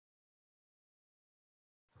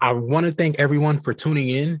I want to thank everyone for tuning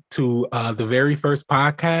in to the very first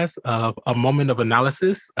podcast of A Moment of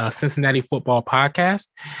Analysis, a Cincinnati football podcast.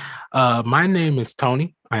 My name is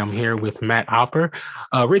Tony. I am here with Matt Opper,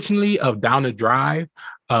 originally of Down the Drive,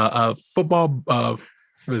 a football, I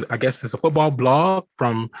guess it's a football blog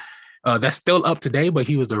from that's still up today, but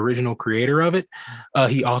he was the original creator of it.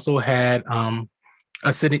 He also had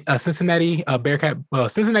a Cincinnati Cincinnati Bearcat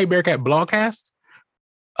blogcast.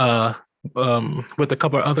 With a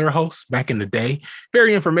couple of other hosts back in the day.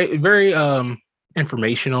 Very informational.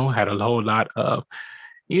 Had a whole lot of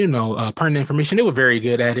pertinent information. They were very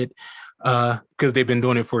good at it because they've been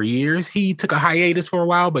doing it for years. He took a hiatus for a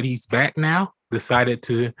while, but he's back now. Decided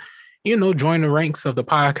to join the ranks of the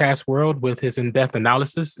podcast world with his in-depth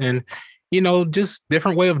analysis and just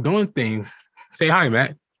different way of doing things. Say hi,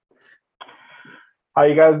 Matt. How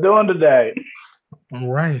you guys doing today? All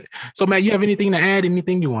right. So, Matt, you have anything to add?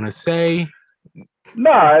 Anything you want to say?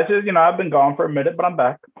 No, it's just, I've been gone for a minute, but I'm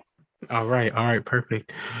back. All right.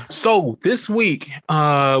 Perfect. So this week,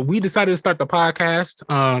 we decided to start the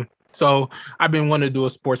podcast. So I've been wanting to do a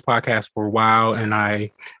sports podcast for a while, and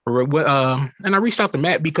I reached out to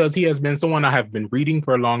Matt because he has been someone I have been reading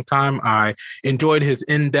for a long time. I enjoyed his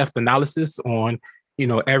in-depth analysis on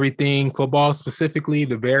everything football, specifically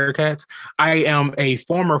the Bearcats. I am a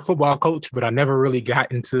former football coach, but I never really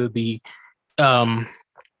got into the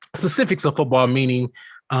specifics of football, meaning,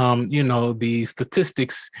 the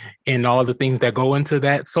statistics and all the things that go into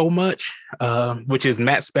that so much, which is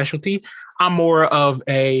Matt's specialty. I'm more of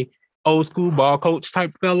a old school ball coach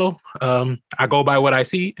type fellow. I go by what I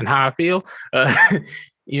see and how I feel,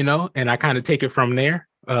 and I kind of take it from there.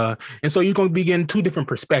 And so you're going to be getting two different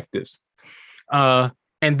perspectives.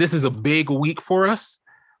 And this is a big week for us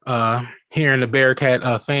here in the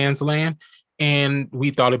Bearcat fans land. And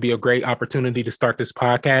we thought it'd be a great opportunity to start this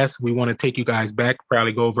podcast. We want to take you guys back,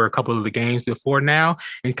 probably go over a couple of the games before now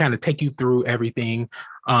and kind of take you through everything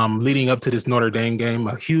leading up to this Notre Dame game.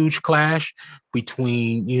 A huge clash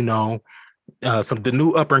between, the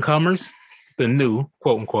new up-and-comers, the new,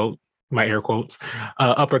 quote unquote, my air quotes,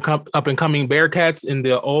 up-and-coming Bearcats and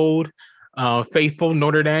the old faithful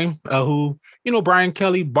Notre Dame, who Brian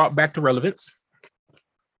Kelly brought back to relevance.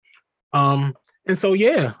 And so,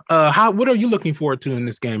 what are you looking forward to in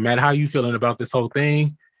this game, Matt? How are you feeling about this whole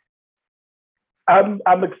thing?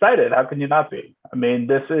 I'm excited. How can you not be? I mean,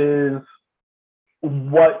 this is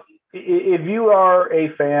what, if you are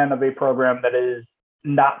a fan of a program that has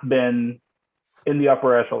not been in the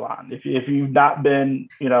upper echelon, if you've not been,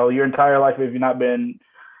 your entire life, if you've not been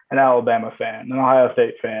an Alabama fan, an Ohio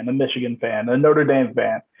State fan, a Michigan fan, a Notre Dame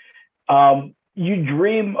fan, you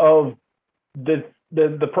dream of the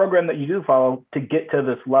program that you do follow to get to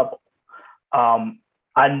this level. We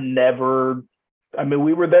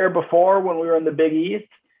were there before when we were in the Big East,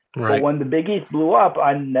 right. But when the Big East blew up,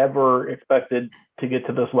 I never expected to get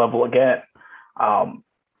to this level again.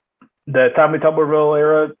 The Tommy Tuberville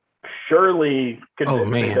era surely convinced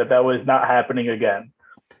me that was not happening again.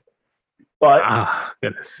 But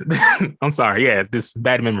goodness, I'm sorry. Yeah, this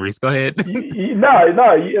bad memories. Go ahead. No.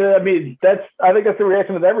 I mean, I think that's the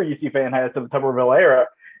reaction that every UC fan has to the Tuberville era.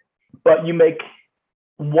 But you make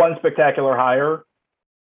one spectacular hire,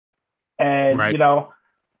 and right.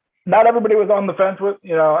 Not everybody was on the fence with,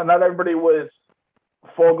 not everybody was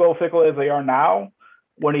full go fickle as they are now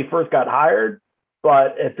when he first got hired.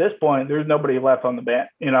 But at this point, there's nobody left on the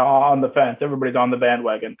on the fence. Everybody's on the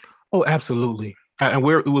bandwagon. Oh, absolutely. And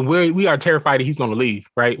we are terrified that he's going to leave,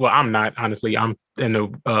 right? Well, I'm not, honestly. I'm in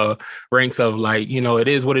the ranks of it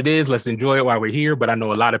is what it is. Let's enjoy it while we're here. But I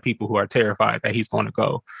know a lot of people who are terrified that he's going to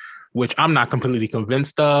go, which I'm not completely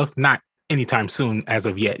convinced of. Not anytime soon, as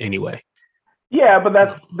of yet, anyway. Yeah, but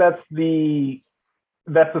that's the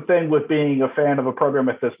thing with being a fan of a program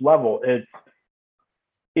at this level. It's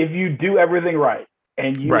if you do everything right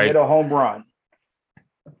and you hit a home run,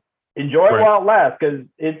 enjoy it while it lasts, because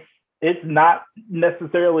it's not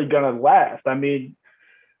necessarily going to last. I mean,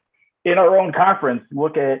 in our own conference,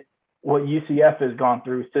 look at what UCF has gone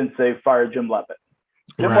through since they fired Jim Leavitt.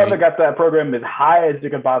 Jim Leavitt got that program as high as it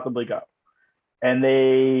could possibly go. And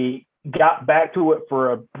they got back to it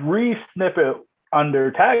for a brief snippet under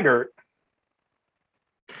Taggart.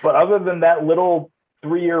 But other than that little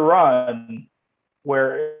 3-year run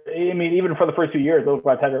where, even for the first 2 years, it looked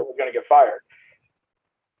like Taggart was going to get fired.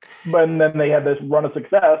 But then they had this run of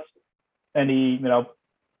success. And he,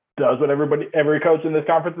 does what every coach in this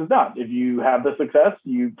conference has done. If you have the success,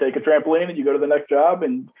 you take a trampoline and you go to the next job,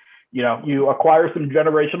 and you acquire some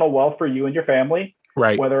generational wealth for you and your family,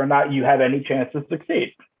 right? Whether or not you have any chance to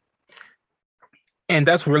succeed. And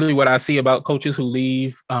that's really what I see about coaches who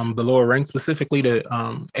leave the lower ranks, specifically the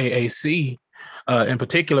AAC in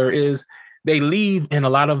particular, is they leave and a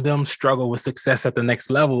lot of them struggle with success at the next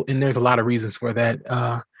level. And there's a lot of reasons for that.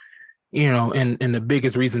 And the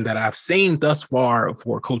biggest reason that I've seen thus far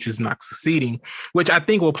for coaches not succeeding, which I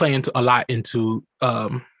think will play into a lot into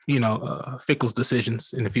Fickell's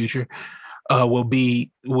decisions in the future, will be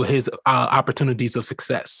his opportunities of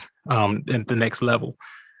success at the next level.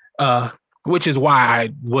 Which is why I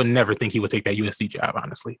would never think he would take that USC job,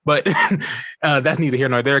 honestly. But that's neither here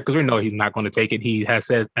nor there, because we know he's not going to take it. He has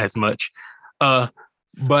said as much.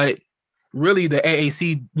 But really, the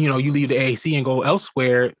AAC, you leave the AAC and go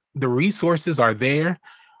elsewhere. The resources are there,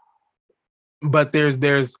 but there's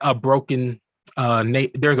a broken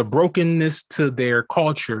there's a brokenness to their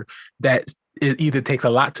culture that it either takes a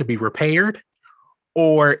lot to be repaired,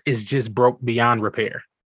 or is just broke beyond repair,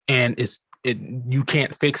 and you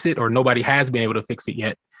can't fix it, or nobody has been able to fix it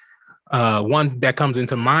yet. One that comes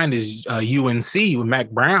into mind is UNC with Mac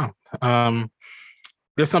Brown.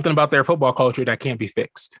 There's something about their football culture that can't be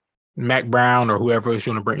fixed. Mac Brown or whoever is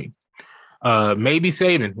going to bring. Maybe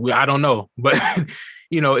Saban. I don't know, but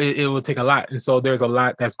it will take a lot. And so there's a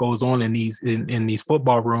lot that goes on in these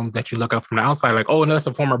football rooms that you look up from the outside, like, oh, and that's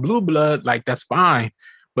a former blue blood, like that's fine.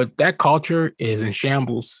 But that culture is in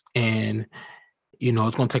shambles, and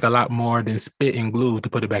it's going to take a lot more than spit and glue to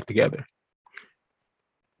put it back together.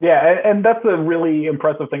 Yeah, and that's a really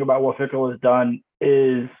impressive thing about what Fickell has done,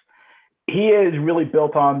 is he has really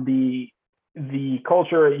built on the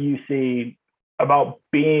culture at UC about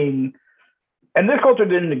being, and this culture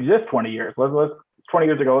didn't exist 20 years. 20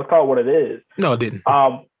 years ago, let's call it what it is. No, it didn't.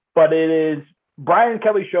 But it is, Brian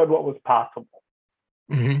Kelly showed what was possible.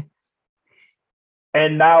 Mm-hmm.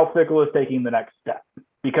 And now Fickell is taking the next step,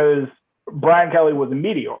 because Brian Kelly was a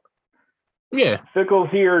meteor. Yeah. Fickell's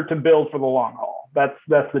here to build for the long haul. That's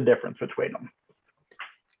the difference between them.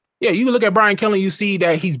 Yeah, you look at Brian Kelly, you see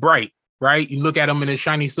that he's bright, right? You look at him in his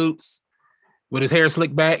shiny suits with his hair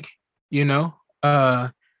slicked back, and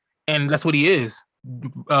that's what he is.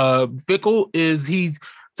 Fickell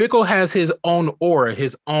has his own aura,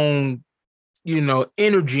 his own,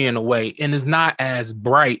 energy in a way, and is not as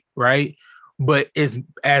bright, right? But it's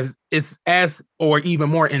as or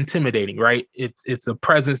even more intimidating, right? It's a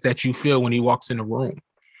presence that you feel when he walks in the room.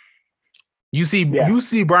 You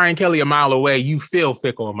see Brian Kelly a mile away, you feel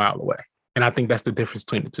Fickell a mile away. And I think that's the difference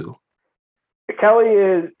between the two.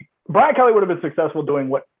 Brian Kelly would have been successful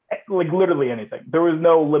doing literally anything. There was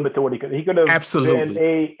no limit to what he could. He could have Absolutely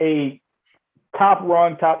been a top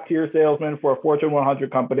tier salesman for a Fortune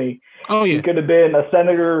 100 company. Oh, yeah. He could have been a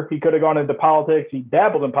senator. He could have gone into politics. He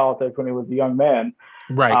dabbled in politics when he was a young man.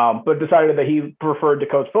 Right. But decided that he preferred to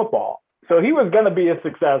coach football. So he was going to be a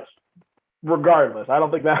success regardless. I don't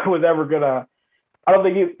think that was ever going to, I don't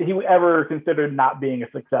think he ever considered not being a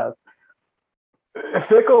success.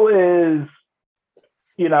 Fickell is,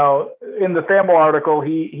 in the Thamel article,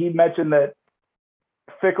 he mentioned that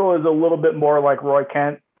Fickell is a little bit more like Roy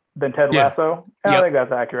Kent than Ted Lasso. And I think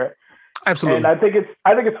that's accurate. Absolutely. And I think it's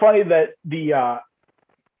funny that the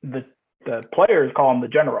players call him the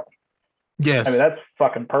general. Yes. I mean, that's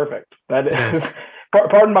fucking perfect. That is,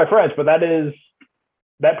 pardon my French, but that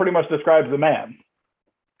pretty much describes the man.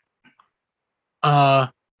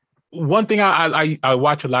 One thing I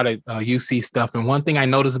watch a lot of UC stuff, and one thing I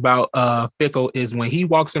notice about Fickell is when he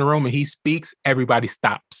walks in a room and he speaks, everybody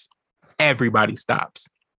stops. Everybody stops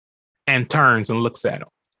and turns and looks at him.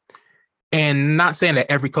 And not saying that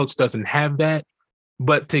every coach doesn't have that,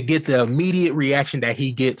 but to get the immediate reaction that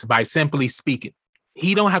he gets by simply speaking,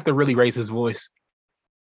 he don't have to really raise his voice,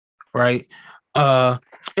 right? He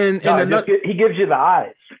gives you the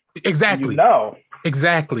eyes. Exactly.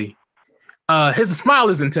 Exactly. His smile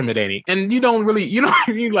is intimidating, and you don't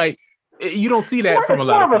see that from a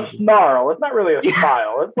lot of people. It's more of a snarl. It's not really a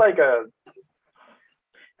smile. It's like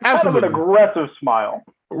kind of an aggressive smile.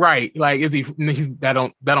 Right. Like,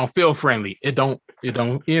 that don't feel friendly. It don't,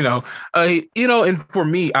 and for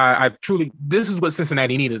me, I truly, this is what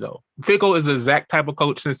Cincinnati needed though. Fickell is the exact type of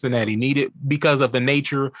coach Cincinnati needed because of the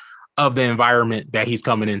nature of the environment that he's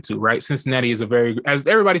coming into, right? Cincinnati is as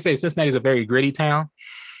everybody says, Cincinnati is a very gritty town.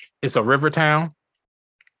 It's a river town.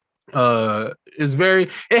 It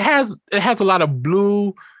has a lot of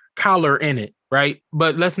blue collar in it, right?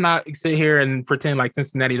 But let's not sit here and pretend like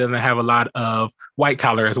Cincinnati doesn't have a lot of white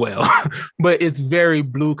collar as well. But it's very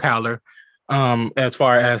blue collar, as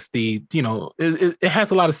far as it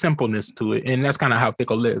has a lot of simpleness to it, and that's kind of how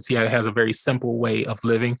Fickell lives. He has a very simple way of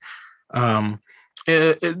living.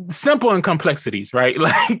 Simple in complexities, right?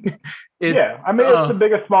 Like, it's the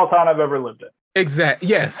biggest small town I've ever lived in. Exactly.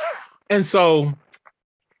 Yes. And so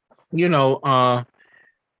you know,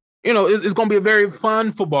 it's going to be a very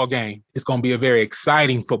fun football game. It's going to be a very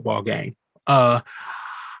exciting football game.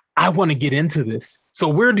 I want to get into this. So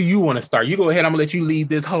where do you want to start? You go ahead. I'm gonna let you lead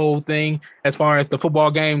this whole thing as far as the football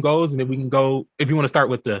game goes, and then we can go. If you want to start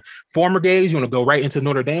with the former games, you want to go right into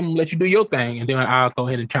Notre Dame. I'm gonna let you do your thing, and then I'll go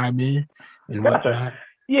ahead and chime in and whatnot.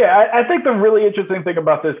 Yeah, I think the really interesting thing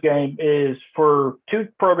about this game is for two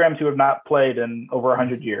programs who have not played in over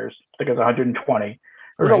 100 years, I think it's 120,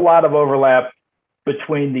 there's a lot of overlap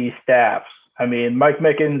between these staffs. I mean, Mike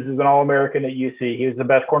Mickens is an All-American at UC. He was the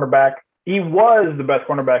best cornerback. He was the best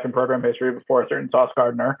cornerback in program history before a certain Sauce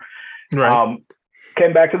Gardner. Right.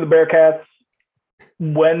 Came back to the Bearcats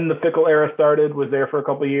when the Fickle era started, was there for a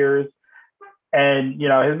couple of years, and,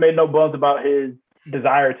 has made no bones about his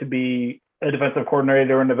desire to be a defensive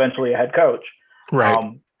coordinator and eventually a head coach.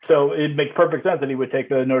 Right. So it makes perfect sense that he would take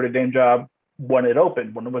the Notre Dame job when it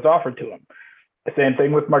opened, when it was offered to him. The same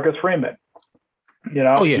thing with Marcus Freeman. He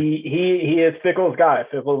is Fickle's guy.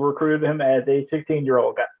 Fickle recruited him as a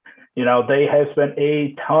 16-year-old guy. They have spent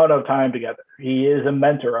a ton of time together. He is a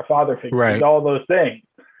mentor, a father figure, right. He's all those things.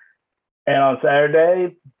 And on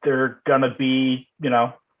Saturday, they're going to be,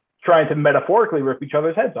 trying to metaphorically rip each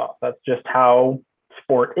other's heads off. That's just how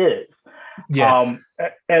sport is. Yes.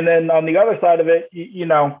 And then on the other side of it,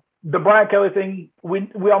 the Brian Kelly thing,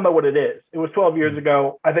 we all know what it is. It was 12 years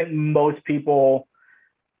ago. I think most people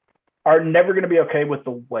are never going to be okay with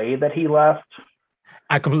the way that he left.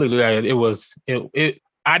 I completely,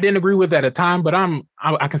 I didn't agree with that at the time, but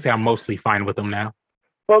I can say I'm mostly fine with him now.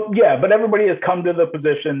 Well, yeah, but everybody has come to the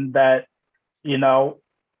position that,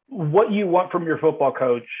 what you want from your football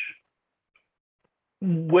coach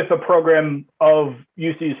with a program of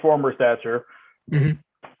UC's former stature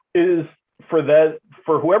is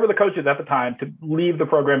for whoever the coach is at the time to leave the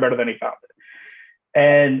program better than he found it.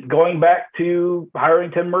 And going back to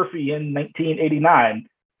hiring Tim Murphy in 1989,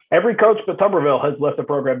 every coach but Tuberville has left the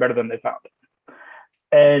program better than they found it.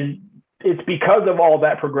 And it's because of all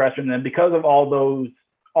that progression and because of all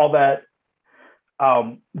that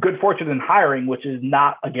good fortune in hiring, which is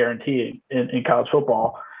not a guarantee in college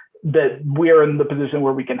football, that we are in the position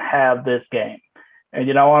where we can have this game. And,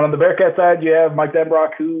 on the Bearcat side, you have Mike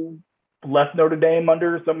Denbrock, who left Notre Dame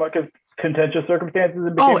under some contentious circumstances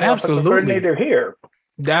and became the offensive coordinator here.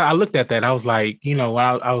 I looked at that. I was like,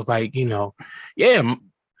 I was like, yeah,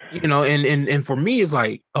 and for me, it's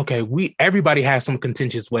like, okay, everybody has some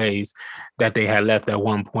contentious ways that they had left at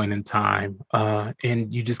one point in time.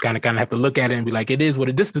 And you just kind of have to look at it and be like, it is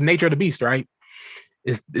what this is the nature of the beast, right?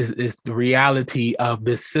 It's the reality of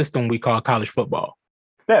this system we call college football.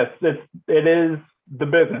 Yes, it is the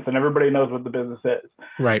business, and everybody knows what the business is.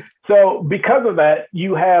 Right. So because of that,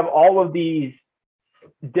 you have all of these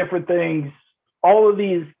different things, all of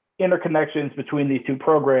these interconnections between these two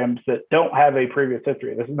programs that don't have a previous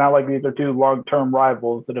history. This is not like these are two long-term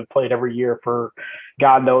rivals that have played every year for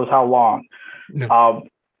God knows how long. No.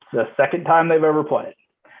 It's the second time they've ever played.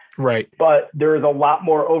 Right. But there is a lot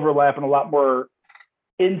more overlap and a lot more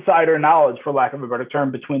insider knowledge, for lack of a better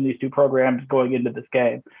term, between these two programs going into this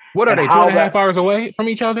game. What are they, 2.5 hours away from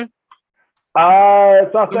each other?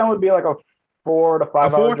 Southtown would be like a 4 to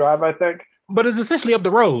 5 hour drive, I think. But it's essentially up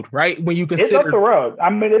the road, right? When you consider it's up the road.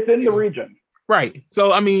 I mean, it's in the region. Right.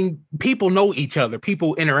 So, I mean, people know each other.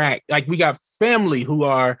 People interact. Like, we got family who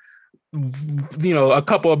are, a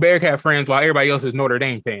couple of Bearcat friends while everybody else is Notre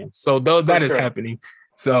Dame fans. So that is happening.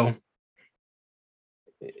 So.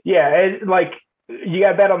 Yeah, you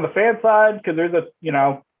got that on the fan side because there's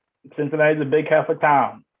Cincinnati's a big Catholic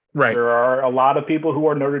town. Right. There are a lot of people who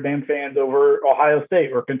are Notre Dame fans over Ohio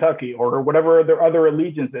State or Kentucky or whatever their other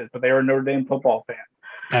allegiance is, but they are Notre Dame football fans.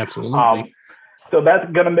 Absolutely. So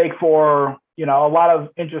that's going to make for, a lot of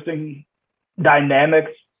interesting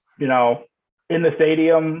dynamics, in the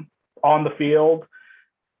stadium, on the field.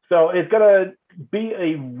 So it's going to be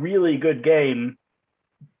a really good game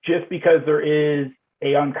just because there is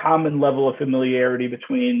a uncommon level of familiarity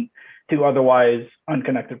between two otherwise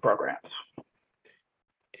unconnected programs.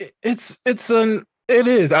 It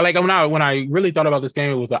is. I when I really thought about this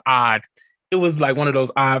game, it was like one of those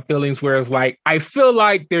odd feelings where it's like, I feel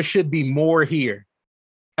like there should be more here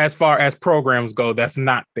as far as programs go that's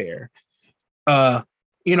not there.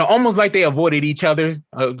 Almost like they avoided each other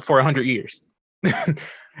for 100 years.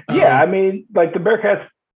 Yeah, I mean, like the Bearcats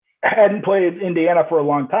hadn't played Indiana for a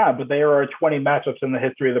long time, but there are 20 matchups in the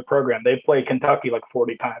history of the program. They played Kentucky like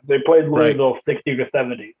 40 times. They played Louisville 60 to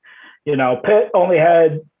 70. Pitt only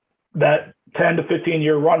had that 10 to 15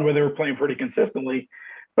 year run where they were playing pretty consistently.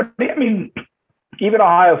 But I mean, even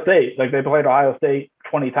Ohio State, like they played Ohio State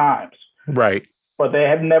 20 times. Right. but they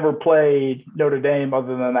have never played Notre Dame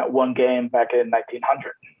other than that one game back in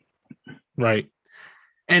 1900. Right.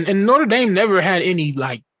 And Notre Dame never had any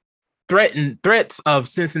like threats of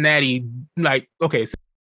Cincinnati. Like, okay,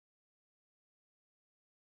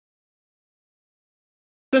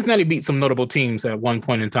 Cincinnati beat some notable teams at one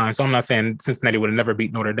point in time. So I'm not saying Cincinnati would have never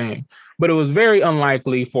beat Notre Dame, but it was very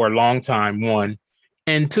unlikely for a long time, one.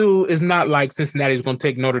 And two, it's not like Cincinnati is going to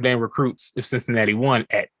take Notre Dame recruits if Cincinnati won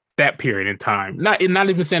at that period in time. Not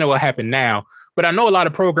even saying it will happen now, but I know a lot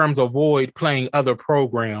of programs avoid playing other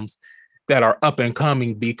programs that are up and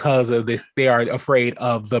coming because of this. They are afraid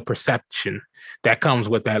of the perception that comes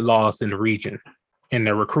with that loss in the region, in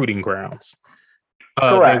their recruiting grounds.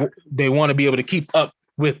 They want to be able to keep up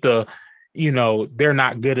with the, they're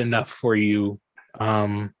not good enough for you.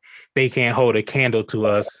 They can't hold a candle to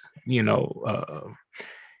us, So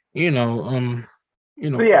yeah,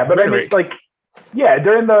 but rhetoric. I mean,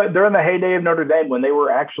 during the heyday of Notre Dame, when they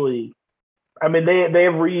were actually, I mean, they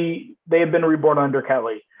have been reborn under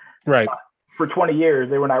Kelly. Right. For 20 years,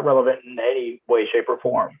 they were not relevant in any way, shape, or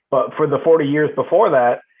form. But for the 40 years before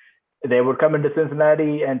that, they would come into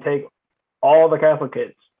Cincinnati and take all the Catholic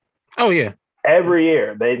kids. Oh yeah. Every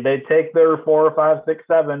year, they take their 4, 5, 6,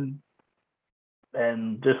 7,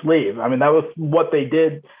 and just leave. I mean, that was what they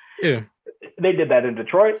did. Yeah. They did that in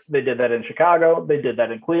Detroit. They did that in Chicago. They did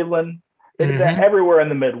that in Cleveland. They did that everywhere in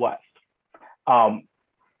the Midwest. And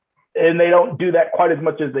they don't do that quite as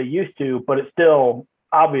much as they used to, but it's still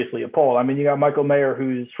obviously a pull. I mean, you got Michael Mayer,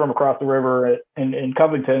 who's from across the river in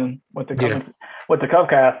Covington, went to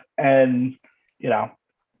Covcast, and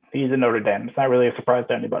he's in Notre Dame. It's not really a surprise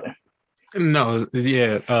to anybody. No,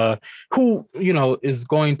 yeah. Who is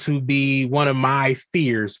going to be one of my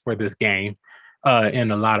fears for this game, in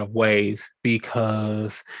a lot of ways,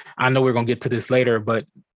 because I know we're gonna get to this later, but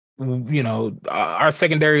our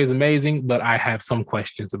secondary is amazing, but I have some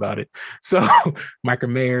questions about it. So Michael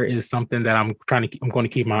Mayer is something that I'm going to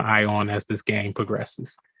keep my eye on as this game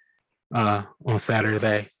progresses on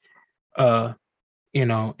Saturday. And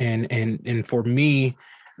for me,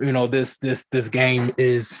 this game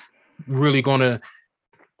is really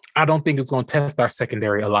I don't think it's going to test our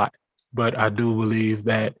secondary a lot, but I do believe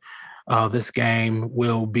that this game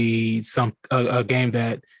will be a game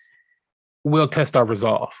that will test our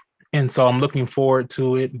resolve. And so I'm looking forward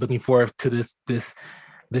to it, looking forward to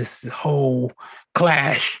this whole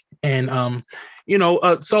clash. And,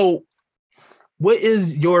 so what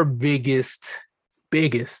is your biggest,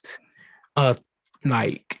 I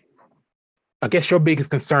guess your biggest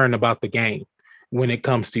concern about the game when it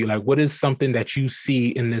comes to you? Like, what is something that you see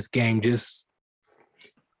in this game just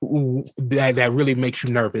that really makes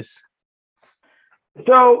you nervous?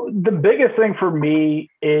 So the biggest thing for me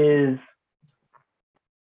is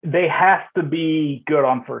they have to be good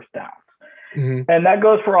on first downs. Mm-hmm. And that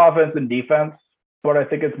goes for offense and defense, but I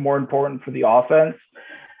think it's more important for the offense.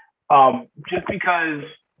 Just because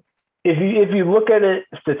if you look at it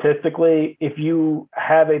statistically, if you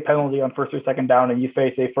have a penalty on first or second down and you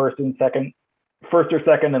face a first or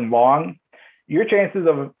second and long, your chances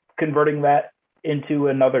of converting that into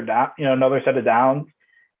another down, another set of downs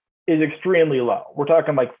is extremely low. We're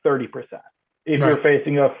talking like 30% if you're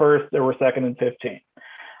facing a first or second and 15.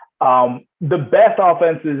 The best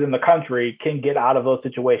offenses in the country can get out of those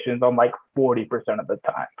situations on like 40% of the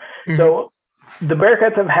time. Mm-hmm. So the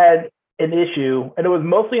Bearcats have had an issue, and it was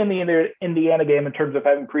mostly in the Indiana game in terms of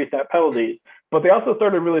having pre-snap penalties, but they also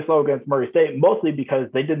started really slow against Murray State, mostly because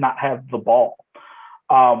they did not have the ball.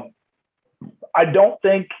 I don't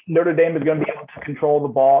think Notre Dame is going to be able to control the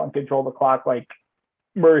ball and control the clock like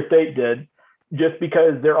Murray State did, just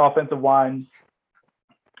because their offensive line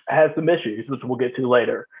has some issues, which we'll get to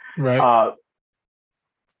later. Right.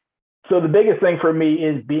 So the biggest thing for me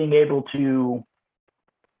is being able to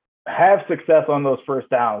have success on those first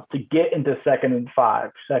downs, to get into 2nd and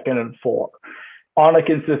 5, 2nd and 4 on a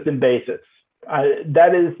consistent basis.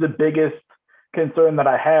 That is the biggest concern that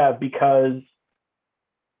I have, because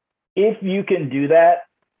if you can do that,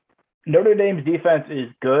 Notre Dame's defense is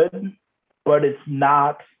good, but it's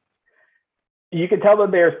not, you can tell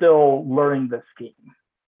that they're still learning the scheme.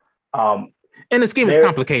 And the scheme is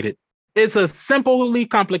complicated. It's a simply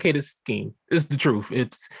complicated scheme. It's the truth.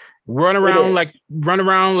 It's run around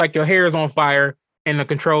like your hair is on fire in a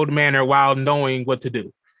controlled manner while knowing what to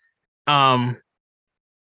do.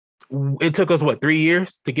 It took us 3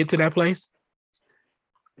 years to get to that place?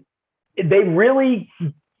 It really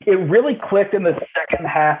clicked in the second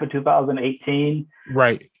half of 2018.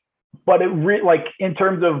 Right. But in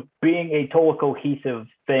terms of being a total cohesive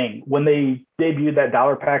thing, when they debuted that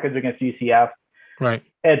dollar package against UCF, right,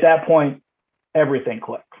 at that point, everything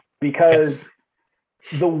clicked, because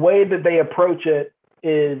the way that they approach it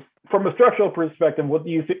is, from a structural perspective, what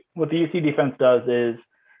the UC defense does is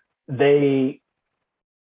they,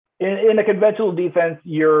 in a conventional defense,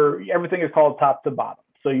 everything is called top to bottom.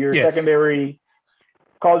 So your secondary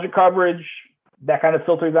calls your coverage, that kind of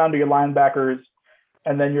filters down to your linebackers,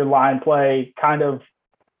 and then your line play kind of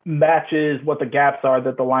matches what the gaps are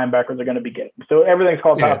that the linebackers are going to be getting. So everything's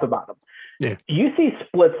called top to bottom. Yeah. UC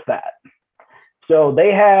splits that. So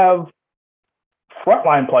they have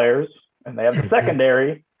frontline players, and they have the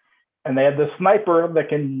secondary, and they have the sniper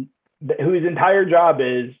whose entire job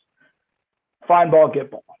is find ball, get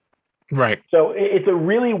ball. Right. So it's a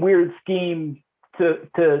really weird scheme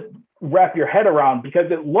to wrap your head around,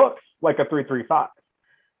 because it looks like a 3-3-5,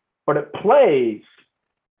 but it plays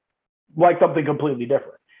like something completely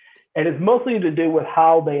different. And it's mostly to do with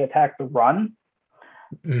how they attack the run,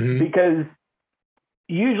 because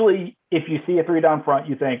usually if you see a 3 down front,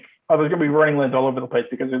 you think, oh, there's going to be running lanes all over the place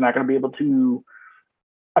because they're not going to be able to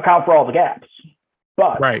account for all the gaps.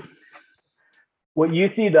 But what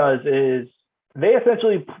UC does is they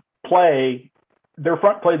essentially their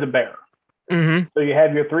front plays a bear. So you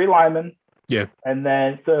have your 3 linemen. Yeah. And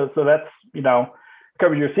then, so that's,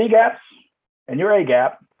 covers your C gaps and your A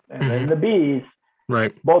gap. And then the Bs,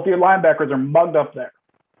 both your linebackers are mugged up there.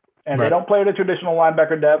 And they don't play at a traditional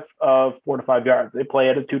linebacker depth of 4 to 5 yards. They play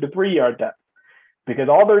at a 2 to 3 yard depth, because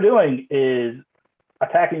all they're doing is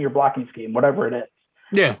attacking your blocking scheme, whatever it is.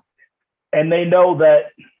 Yeah. And they know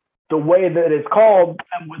that the way that it's called,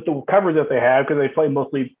 and with the coverage that they have, because they play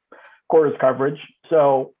mostly quarters coverage.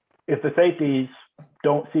 So if the safeties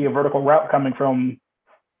don't see a vertical route coming from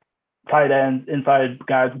tight ends, inside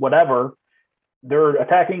guys, whatever, they're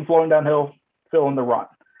attacking, flowing downhill, filling the run.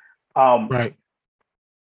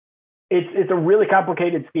 It's a really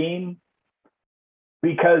complicated scheme,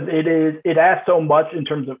 because it asks so much in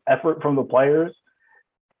terms of effort from the players.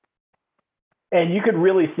 And you could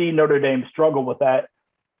really see Notre Dame struggle with that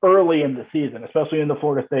early in the season, especially in the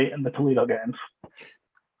Florida State and the Toledo games.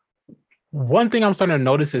 One thing I'm starting to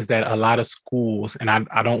notice is that a lot of schools, and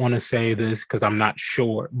I don't want to say this because I'm not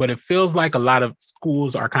sure, but it feels like a lot of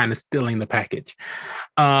schools are kind of stealing the package.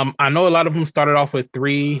 I know a lot of them started off with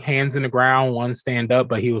 3 hands in the ground, 1 stand up,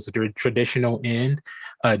 but he was a traditional end,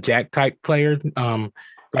 jack type player.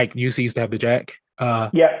 Like UC used to have the jack.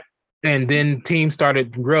 And then teams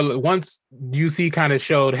started once UC kind of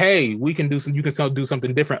showed, hey, you can do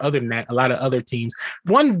something different other than that. A lot of other teams.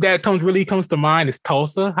 One that comes to mind is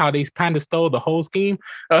Tulsa, how they kind of stole the whole scheme.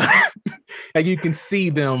 And you can see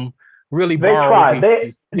them really borrow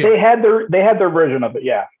pieces. They had their version of it,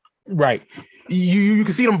 yeah. Right. You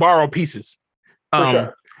can see them borrow pieces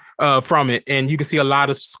from it. And you can see a lot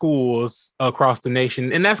of schools across the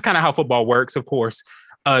nation. And that's kind of how football works, of course.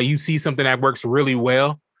 You see something that works really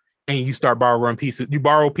well, and you start borrowing pieces. You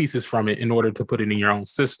borrow pieces from it in order to put it in your own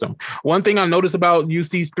system. One thing I noticed about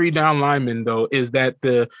UC's 3 down linemen, though, is that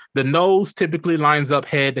the nose typically lines up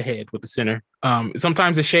head to head with the center.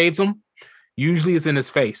 Sometimes it shades him. Usually it's in his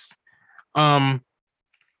face. For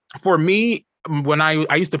me, when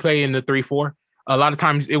I used to play in the 3-4, a lot of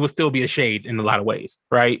times it would still be a shade in a lot of ways,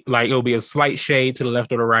 right? Like it'll be a slight shade to the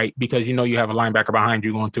left or the right, because you have a linebacker behind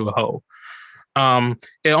you going through a hole.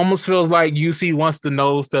 It almost feels like UC wants the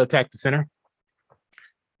nose to attack the center,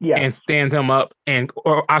 and stand him up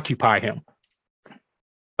or occupy him.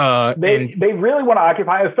 They really want to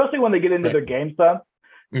occupy, especially when they get into their game stuff,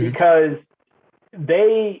 because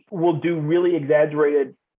they will do really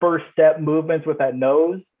exaggerated first step movements with that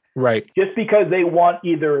nose, just because they want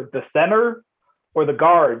either the center or the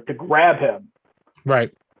guard to grab him,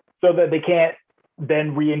 so that they can't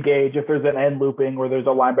then re-engage if there's an end looping or there's a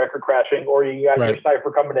linebacker crashing, or you got your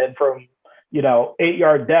sniper coming in from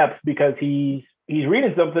 8-yard depth, because he's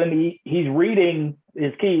reading something. He's reading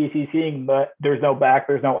his keys. He's seeing that there's no back,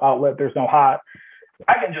 there's no outlet, there's no hot.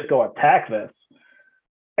 I can just go attack this.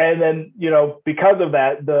 And then, because of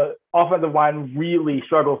that, the offensive line really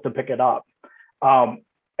struggles to pick it up. And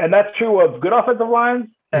that's true of good offensive lines,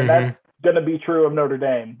 and that's going to be true of Notre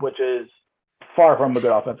Dame, which is far from a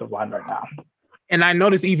good offensive line right now. And I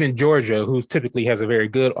noticed even Georgia, who typically has a very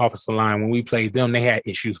good offensive line, when we played them, they had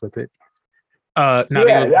issues with it. They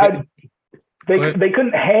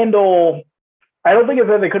couldn't handle. I don't think it's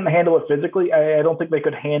that they couldn't handle it physically. I don't think they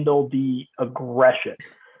could handle the aggression.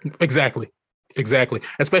 Exactly.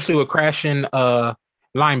 Especially with crashing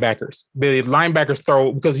linebackers. The linebackers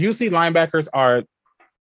throw, because UC linebackers are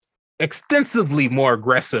extensively more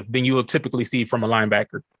aggressive than you will typically see from a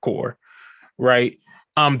linebacker core, right?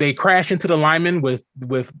 They crash into the linemen with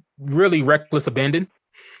really reckless abandon.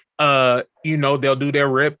 They'll do their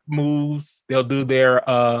rip moves. They'll do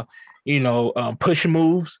their push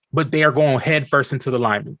moves, but they are going head first into the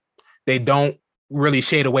lineman. They don't really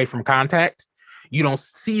shade away from contact. You don't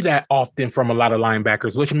see that often from a lot of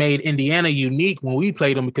linebackers, which made Indiana unique when we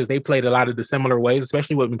played them because they played a lot of the similar ways,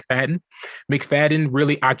 especially with McFadden. McFadden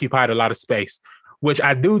really occupied a lot of space, which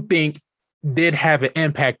I do think did have an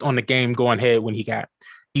impact on the game going ahead when he got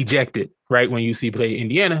ejected, right? When UC played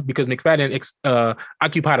Indiana, because McFadden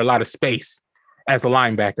occupied a lot of space as a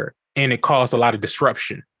linebacker, and it caused a lot of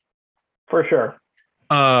disruption. For sure.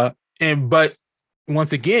 But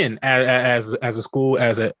once again, as a school,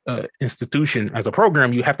 as an institution, as a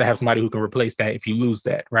program, you have to have somebody who can replace that if you lose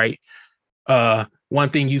that, right? One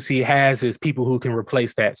thing UC has is people who can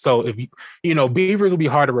replace that. So if Beavers will be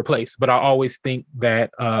hard to replace, but I always think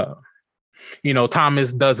that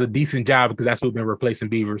Thomas does a decent job because that's who's been replacing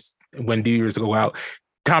Beavers when Beavers go out.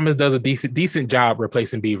 Thomas does a decent job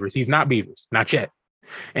replacing Beavers. He's not Beavers, not yet.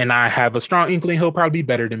 And I have a strong inkling he'll probably be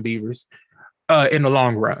better than Beavers in the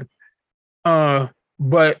long run.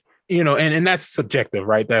 But and that's subjective,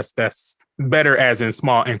 right? That's better as in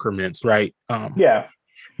small increments, right? Yeah.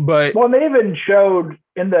 But they even showed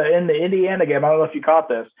in the Indiana game, I don't know if you caught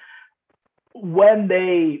this, when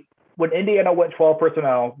Indiana went 12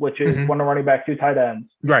 personnel, which is one running back, 2 tight ends.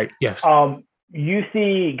 Right. Yes.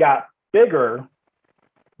 UC got bigger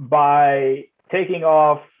by taking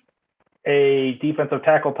off a defensive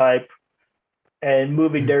tackle type and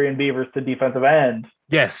moving Darian Beavers to defensive end.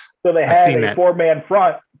 Yes. So they had a 4-man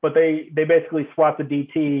front, but they basically swapped the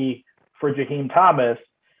DT for Jaheim Thomas.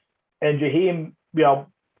 And Jaheim,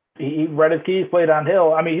 he read his keys, played on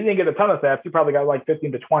Hill. I mean, he didn't get a ton of snaps. He probably got like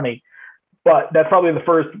 15 to 20. But that's probably the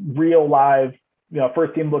first real live,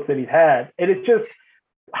 first team looks that he's had. And it's just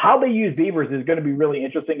how they use Beavers is going to be really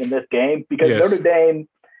interesting in this game because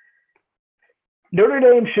Notre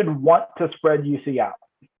Dame should want to spread UC out.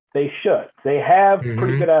 They should. They have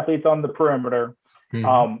pretty good athletes on the perimeter.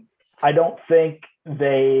 I don't think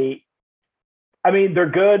they're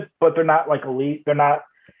good, but they're not like elite. They're not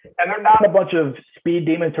a bunch of speed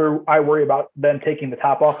demons who I worry about them taking the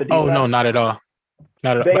top off the defense. Oh, no, not at all.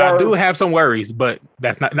 Not at all. But I do have some worries, but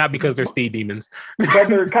that's not because they're speed demons. But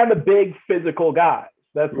they're kind of big physical guys.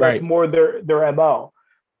 That's more their MO.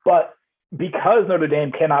 But because Notre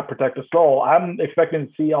Dame cannot protect the soul, I'm expecting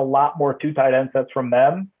to see a lot more 2 tight end sets from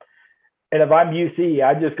them. And if I'm UC,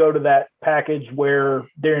 I just go to that package where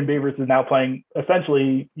Darian Beavers is now playing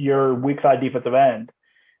essentially your weak side defensive end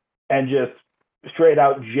and just straight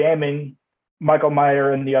out jamming Michael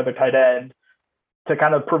Meyer and the other tight end to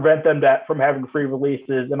kind of prevent them from having free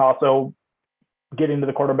releases and also getting to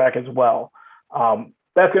the quarterback as well.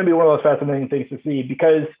 That's going to be one of those fascinating things to see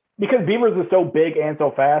because Beavers is so big and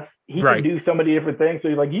so fast, he can do so many different things. So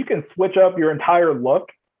you can switch up your entire look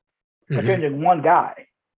by changing one guy.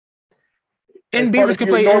 And Beavers can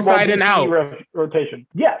play inside and out. Rotation.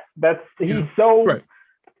 Yes, he's so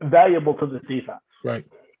valuable to this defense. Right.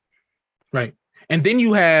 And then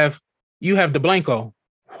you have DeBlanco,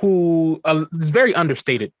 who is very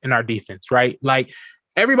understated in our defense, right? Like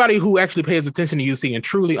everybody who actually pays attention to UC and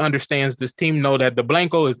truly understands this team know that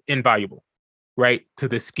DeBlanco is invaluable, right, to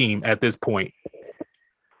this scheme at this point.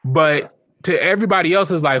 But to everybody else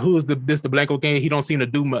is like, who's this DeBlanco game? He don't seem to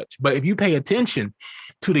do much. But if you pay attention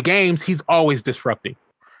to the games, he's always disrupting.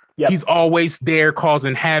 Yep. He's always there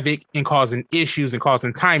causing havoc and causing issues and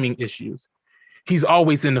causing timing issues. He's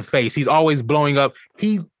always in the face. He's always blowing up.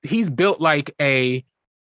 He's built like a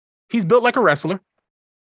wrestler.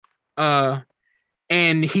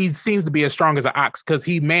 And he seems to be as strong as an ox because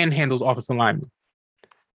he manhandles offensive linemen.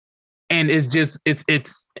 And it's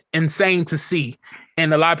insane to see.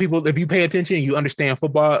 And a lot of people, if you pay attention, you understand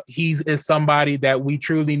football, he is somebody that we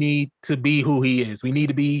truly need to be who he is. We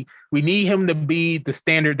need him to be the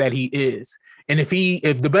standard that he is. And if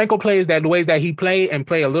DeBlanco plays the ways that he play and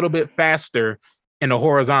play a little bit faster in the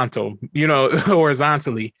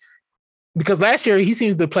horizontally, because last year he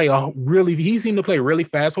seemed to play really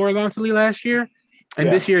fast horizontally last year. And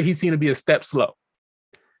this year he seemed to be a step slow.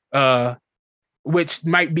 Which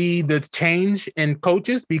might be the change in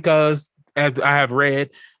coaches because, as I have read,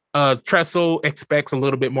 Tressel expects a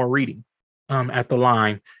little bit more reading at the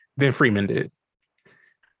line than Freeman did.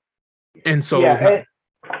 And so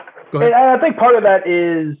and I think part of that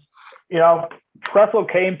is, Tressel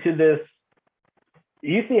came to this.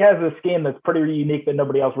 UC has a scheme that's pretty unique that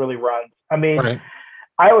nobody else really runs. I mean,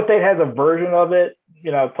 Iowa State has a version of it.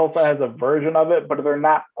 Tulsa has a version of it, but they're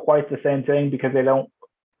not quite the same thing because they don't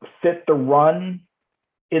fit the run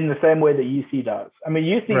in the same way that UC does. I mean,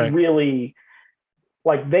 UC really,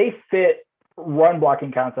 they fit run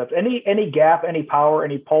blocking concepts. Any gap, any power,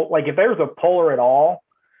 any pull. Like if there's a puller at all,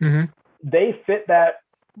 they fit that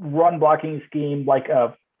run blocking scheme like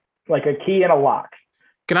a key and a lock.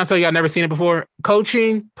 Can I tell you, I've never seen it before?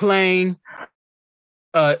 Coaching, playing.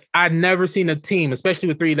 I've never seen a team, especially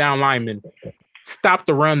with 3 down linemen, stop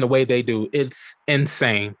the run the way they do. It's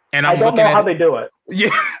insane. And I don't know how they do it. Yeah.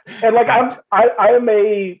 And like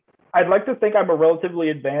I'd like to think I'm a relatively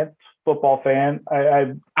advanced football fan.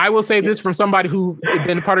 I will say this from somebody who has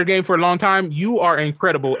been a part of the game for a long time. You are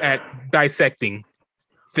incredible at dissecting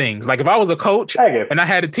things. Like if I was a coach and I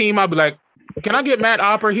had a team, I'd be like, can I get Matt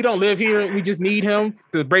Opper? He don't live here. We just need him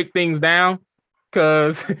to break things down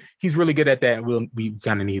because he's really good at that. We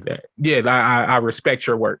kind of need that. Yeah, I respect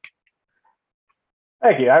your work.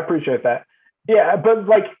 Thank you. I appreciate that. Yeah, but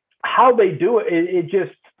like how they do it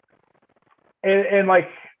just and like,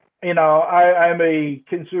 you know, I'm a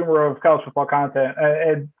consumer of college football content,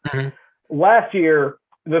 and last year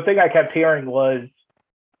the thing I kept hearing was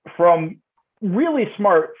from really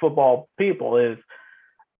smart football people is,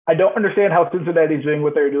 I don't understand how Cincinnati's doing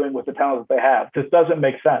what they're doing with the talent that they have. This doesn't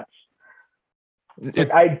make sense.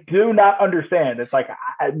 Like, I do not understand. It's like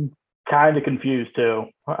I'm kind of confused too.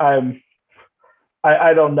 I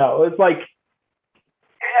don't know. It's like,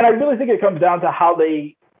 and I really think it comes down to how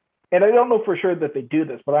they, and I don't know for sure that they do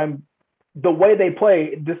this, but the way they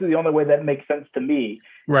play, this is the only way that makes sense to me.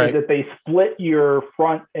 Right. Is that they split your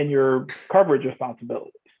front and your coverage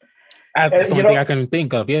responsibilities. That's the only thing I can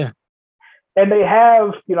think of. Yeah. And they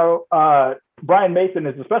have, you know, Brian Mason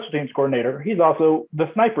is the special teams coordinator. He's also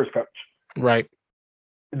the snipers coach. Right.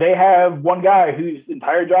 They have one guy whose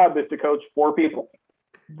entire job is to coach 4 people.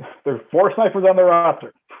 There's 4 snipers on their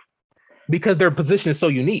roster. Because their position is so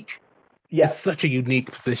unique. Yes. It's such a unique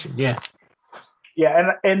position. Yeah.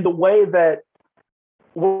 Yeah. And the way that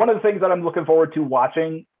one of the things that I'm looking forward to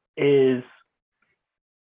watching is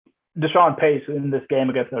Deshaun Pace in this game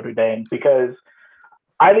against Notre Dame, because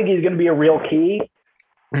I think he's going to be a real key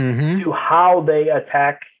to how they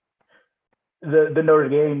attack the Notre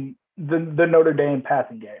Dame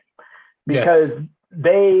passing game, because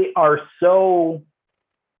they are so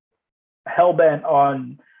hell-bent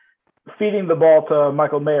on feeding the ball to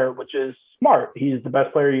Michael Mayer, which is smart. He's the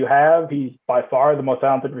best player you have. He's by far the most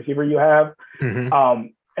talented receiver you have.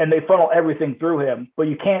 And they funnel everything through him, but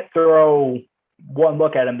you can't throw one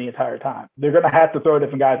look at him the entire time. They're going to have to throw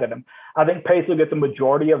different guys at him. I think Pace will get the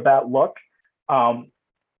majority of that look.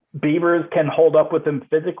 Beavers can hold up with him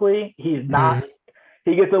physically. He's not,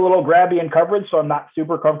 he gets a little grabby in coverage, so I'm not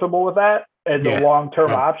super comfortable with that as a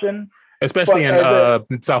long-term option. Especially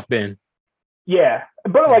in South Bend. Yeah.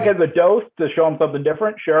 But like as a dose to show him something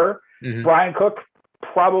different, sure. Brian Cook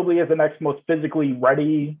probably is the next most physically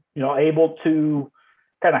ready, you know, able to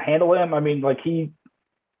kind of handle him. I mean, like he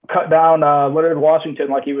cut down Leonard Washington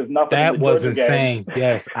like he was nothing. That was insane.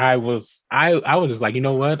 Yes, I was just like, you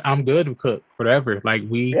know what? I'm good with Cook, whatever. Like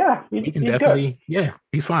we can definitely, good.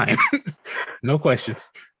 He's fine. No questions.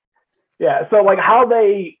 Yeah. So like how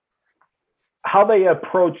they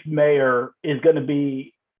approach Mayer is going to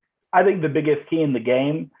be, I think, the biggest key in the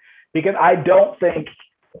game, because I just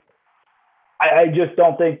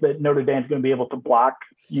don't think that Notre Dame's going to be able to block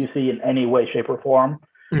UC in any way, shape, or form.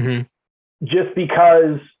 Just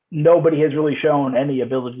because nobody has really shown any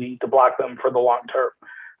ability to block them for the long term.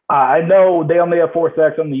 I know they only have 4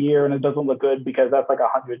 sacks on the year, and it doesn't look good because that's like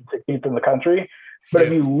 116th in the country. But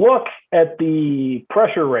if you look at the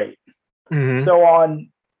pressure rate, so on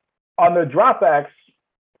the dropbacks,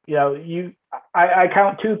 you know, I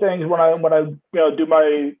count 2 things when I you know, do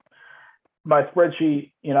my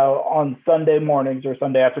spreadsheet, you know, on Sunday mornings or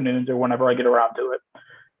Sunday afternoons or whenever I get around to it.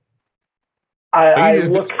 I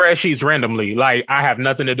just do spreadsheets randomly. Like, I have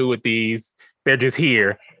nothing to do with these. They're just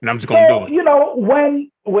here, and I'm just going to do it. You know,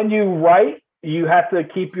 when you write, you have to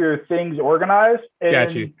keep your things organized. And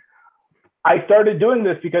got you. I started doing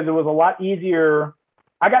this because it was a lot easier.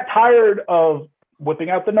 I got tired of whipping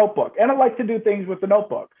out the notebook, and I like to do things with the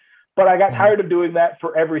notebook, but I got tired of doing that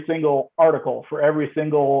for every single article, for every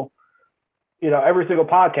single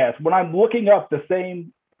podcast. When I'm looking up the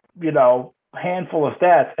same, you know, handful of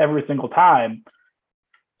stats every single time.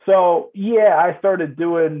 So yeah, I started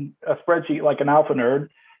doing a spreadsheet like an alpha nerd,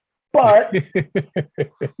 but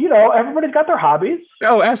you know, everybody's got their hobbies.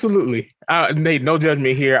 Oh, absolutely. Nate, no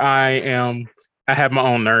judgment here. I have my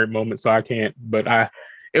own nerd moment, so I can't, but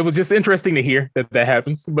it was just interesting to hear that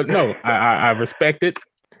happens, but no, I respect it.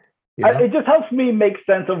 You know? It just helps me make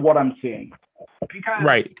sense of what I'm seeing. Because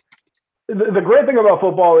right. The great thing about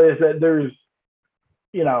football is that there's,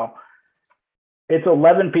 you know, It's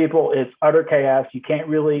 11 people. It's utter chaos. You can't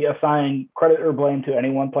really assign credit or blame to any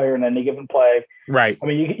one player in any given play. Right. I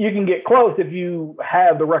mean, you can get close if you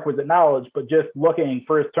have the requisite knowledge, but just looking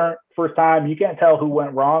first time, you can't tell who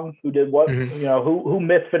went wrong, who did what, who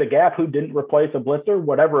misfit a gap, who didn't replace a blitzer,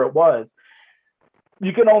 whatever it was.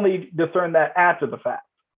 You can only discern that after the fact.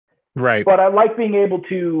 Right. But I like being able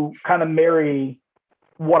to kind of marry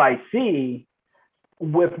what I see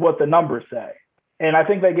with what the numbers say. And I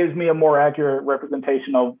think that gives me a more accurate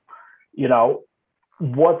representation of,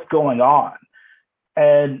 what's going on.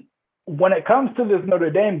 And when it comes to this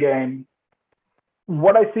Notre Dame game,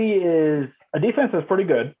 what I see is a defense that's pretty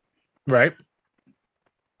good. Right.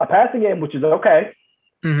 A passing game, which is okay.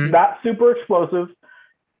 Not super explosive,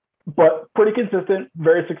 but pretty consistent,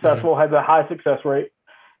 very successful, has a high success rate.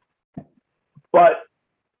 But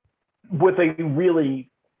with a really,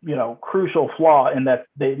 crucial flaw in that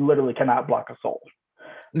they literally cannot block a soul.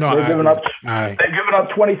 No, they've given up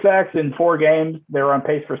 20 sacks in 4 games. They're on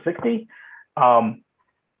pace for 60.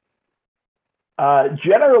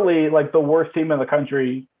 Generally, like the worst team in the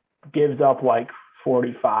country gives up like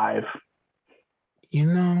 45.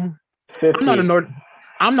 50.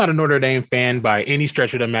 I'm not a Notre Dame fan by any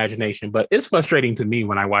stretch of the imagination, but it's frustrating to me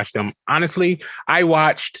when I watch them. Honestly, I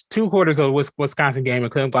watched 2 quarters of the Wisconsin game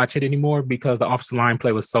and couldn't watch it anymore because the offensive line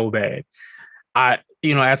play was so bad.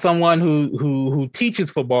 As someone who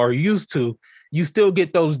teaches football or used to, you still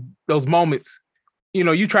get those moments.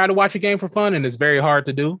 You try to watch a game for fun, and it's very hard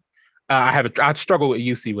to do. I struggle with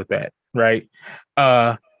UC with that, right?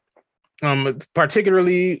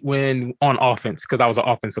 Particularly when on offense, because I was an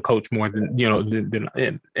offensive coach more than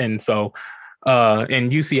and so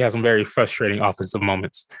and UC has some very frustrating offensive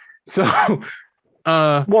moments. So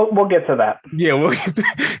we'll get to that. Yeah,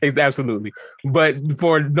 absolutely. But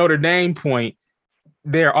for Notre Dame point,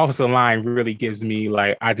 their offensive line really gives me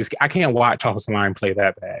like I can't watch offensive line play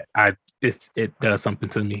that bad. It does something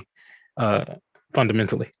to me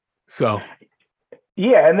fundamentally. So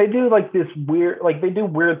yeah, and they do like this weird, like they do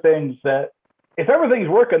weird things that if everything's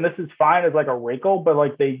working, this is fine as like a wrinkle, but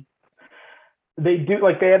like they do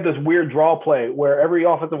like they have this weird draw play where every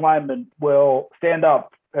offensive lineman will stand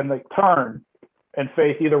up and like turn and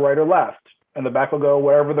face either right or left, and the back will go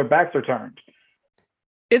wherever their backs are turned.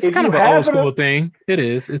 It's kind of an old school thing. It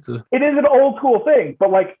is. It is an old school thing, but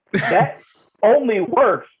like that only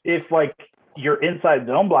works if like your inside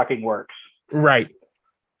zone blocking works. Right.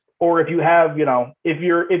 Or if you have, if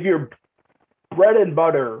you're bread and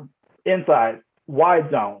butter inside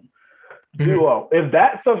wide zone duo, if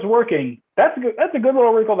that stuff's working, that's a good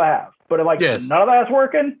little wrinkle to have. But if none of that's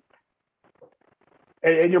working,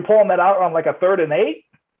 and you're pulling that out on like a 3rd and 8,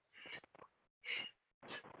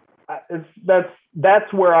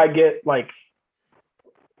 that's where I get like,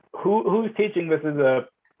 who's teaching this as a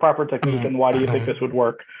proper technique, and why do you think this would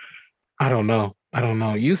work? I don't know.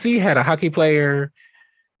 UC had a hockey player.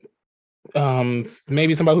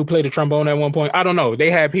 Maybe somebody who played the trombone at one point. I don't know. They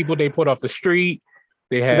had people they put off the street.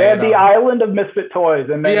 They had the island of misfit toys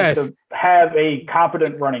and managed to have a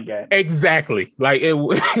competent running game. Exactly. Like it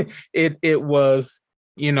was,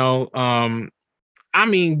 I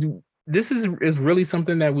mean, this is really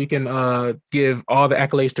something that we can give all the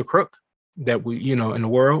accolades to Crook that we, in the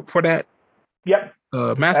world for that. Yep.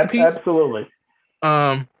 Masterpiece. Absolutely.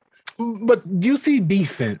 But you see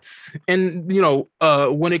defense, and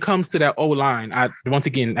when it comes to that O-line, once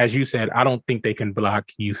again, as you said, I don't think they can block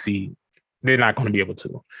UC. They're not going to be able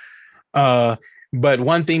to. But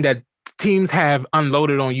one thing that teams have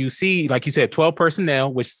unloaded on UC, like you said, 12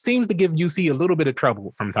 personnel, which seems to give UC a little bit of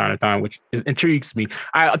trouble from time to time, which intrigues me.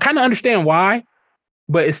 I kind of understand why,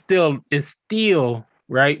 but it's still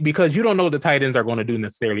right, because you don't know what the tight ends are going to do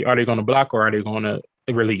necessarily. Are they going to block or are they going to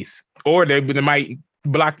release? Or they might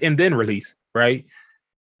block and then release, right?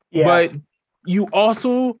 Yeah. But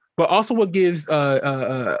also what gives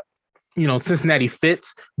Cincinnati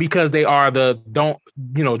fits, because they are the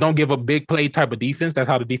don't give a big play type of defense. That's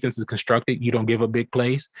how the defense is constructed. You don't give up big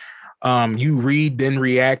plays. You read then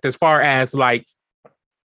react. As far as like,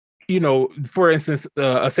 for instance,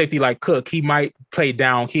 a safety like Cook, he might play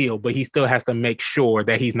downhill, but he still has to make sure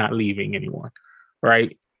that he's not leaving anyone,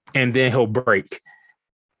 right? And then he'll break.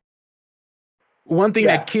 One thing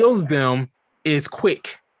that kills them is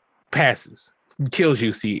quick passes. Kills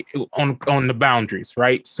UC on the boundaries,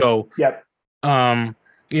 right? So, and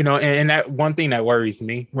that one thing that worries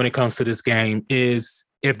me when it comes to this game is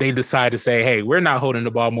if they decide to say, "Hey, we're not holding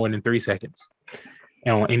the ball more than 3 seconds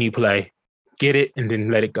on any play, get it and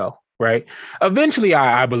then let it go," right? Eventually,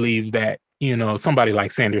 I believe that somebody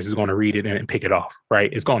like Sanders is going to read it and pick it off,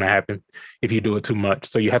 right? It's going to happen if you do it too much.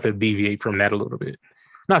 So you have to deviate from that a little bit.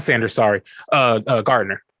 not Sanders, sorry,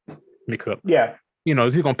 Gardner mix up. Yeah. You know,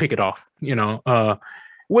 is he gonna pick it off? You know,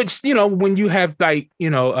 which, you know, when you have like, you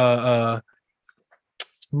know,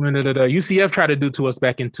 when the UCF tried to do to us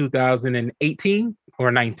back in 2018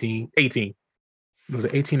 or 18. Was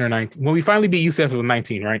it 18 or 19? When we finally beat UCF, it was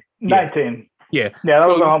 19, right? 19. Yeah. Yeah, that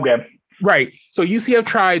was a home game. Right. So UCF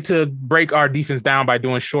tried to break our defense down by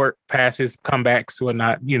doing short passes, comebacks,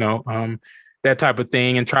 whatnot, you know, that type of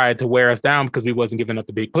thing, and tried to wear us down because we wasn't giving up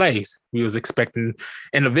the big plays. We was expecting,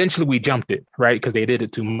 and eventually we jumped it, right? Because they did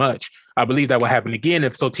it too much. I believe that will happen again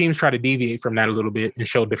if so teams try to deviate from that a little bit and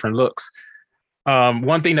show different looks.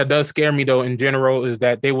 One thing that does scare me though in general is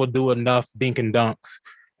that they will do enough dink and dunks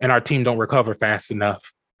and our team don't recover fast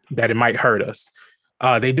enough that it might hurt us.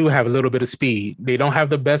 They do have a little bit of speed. They don't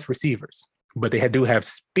have the best receivers, but they do have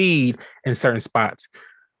speed in certain spots.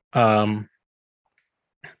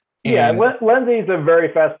 Yeah, Lindsey's a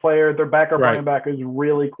very fast player. Their backup right. running back is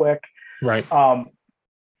really quick. Right. And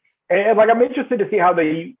like I'm interested to see how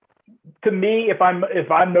they. To me, if I'm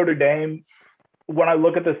Notre Dame, when I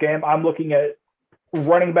look at this game, I'm looking at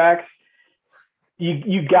running backs.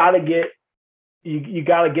 You gotta get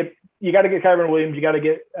Kyron Williams. You gotta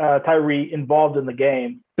get Tyree involved in the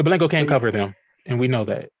game. The Blanco can't cover them, and we know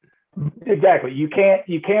that. Exactly. You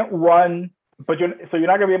can't run. But you're not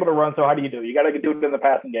going to be able to run. So how do you do it? You got to do it in the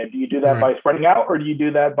passing game. Do you do that by spreading out, or do you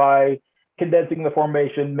do that by condensing the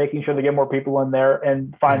formation, making sure they get more people in there,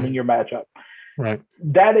 and finding your matchup? Right.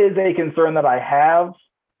 That is a concern that I have,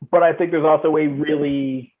 but I think there's also a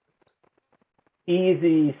really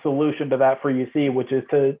easy solution to that for UC, which is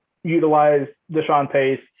to utilize Deshaun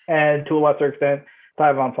Pace and to a lesser extent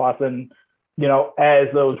Tyvon Flosson, you know, as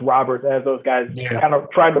those robbers, as those guys kind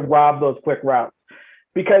of trying to rob those quick routes.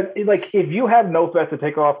 Because, like, if you have no threat to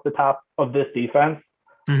take off the top of this defense,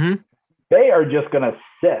 they are just going to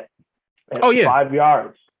sit at 5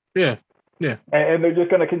 yards. Yeah. And they're just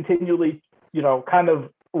going to continually, you know, kind of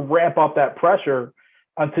ramp up that pressure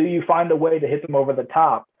until you find a way to hit them over the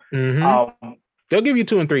top. They'll give you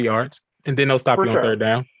 2 and 3 yards, and then they'll stop you on third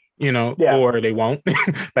down, you know, or they won't.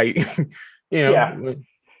 Like, you know. Yeah.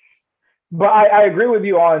 But I agree with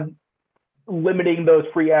you on limiting those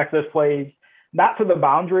free access plays. Not to the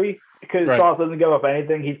boundary, because Sauce doesn't give up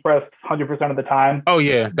anything. He's pressed 100% of the time. Oh,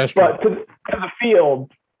 yeah, that's true. But to the field,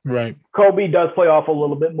 Kobe does play off a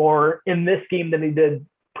little bit more in this scheme than he did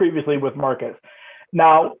previously with Marcus.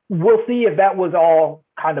 Now, we'll see if that was all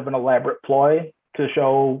kind of an elaborate ploy to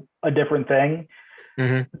show a different thing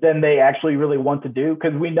than they actually really want to do,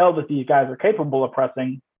 because we know that these guys are capable of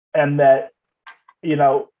pressing, and that, you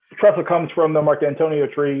know, Tressel comes from the Mark D'Antonio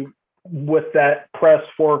tree with that press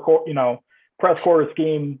quarter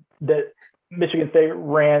scheme that Michigan State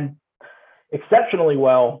ran exceptionally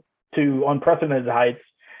well to unprecedented heights,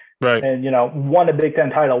 and, you know, won a Big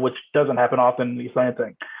Ten title, which doesn't happen often in the East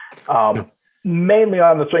Lansing, mainly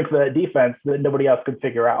on the strength of that defense that nobody else could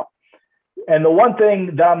figure out. And the one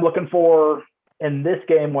thing that I'm looking for in this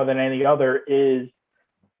game more than any other is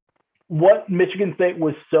what Michigan State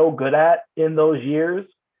was so good at in those years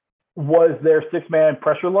was their 6-man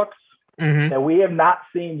pressure looks that we have not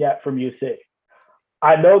seen yet from UC.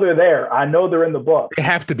 I know they're there. I know they're in the book. They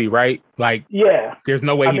have to be, right? Like, there's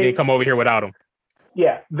no way they come over here without them.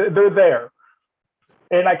 Yeah, they're there.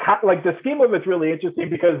 And like the scheme of it's really interesting,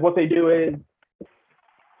 because what they do is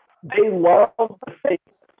they love to say,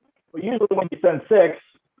 well, usually when you send 6,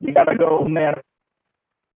 you got to go man.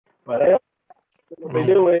 But what they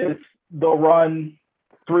do is they'll run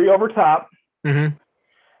 3 over top, and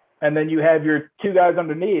then you have your 2 guys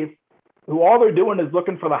underneath who all they're doing is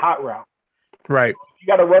looking for the hot route. Right. You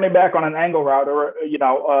got a running back on an angle route, or, you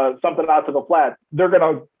know, something out to the flat.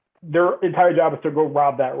 Their entire job is to go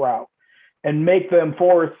rob that route and make them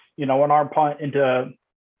force, you know, an arm punt into,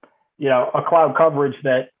 you know, a cloud coverage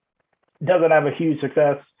that doesn't have a huge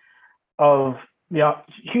success of, you know,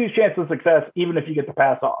 huge chance of success, even if you get the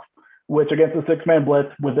pass off, which against the 6-man blitz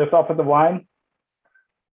with this offensive line,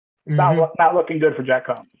 not looking good for Jack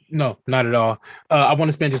Combs. No, not at all. I want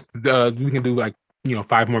to spend just, we can do like, you know,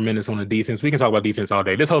 5 more minutes on the defense. We can talk about defense all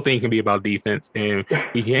day. This whole thing can be about defense, and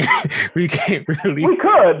we can't really.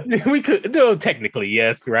 We could do technically,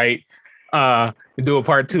 yes, right. Do a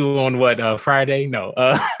part 2 on Friday? No.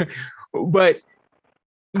 But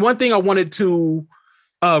one thing I wanted to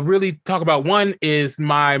really talk about, one is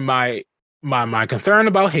my concern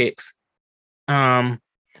about Hicks. I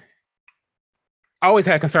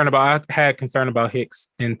had concern about Hicks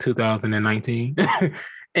in 2019.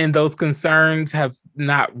 And those concerns have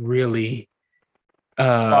not really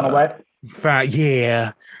gone away.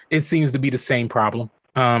 Yeah, it seems to be the same problem.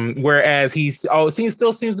 Whereas still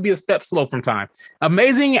seems to be a step slow from time.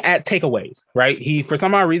 Amazing at takeaways, right? He, for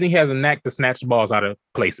some odd reason, he has a knack to snatch the balls out of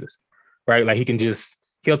places, right? Like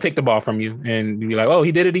he'll take the ball from you and be like, oh,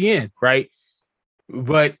 he did it again, right?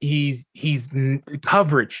 But he's the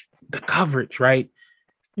coverage, right?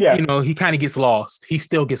 Yeah. He kind of gets lost. He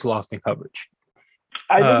still gets lost in coverage.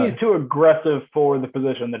 I think he's too aggressive for the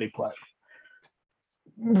position that he plays.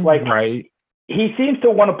 Like, right. He seems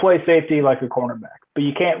to want to play safety like a cornerback, but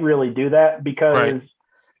you can't really do that because,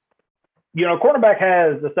 cornerback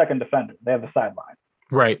has the second defender. They have the sideline.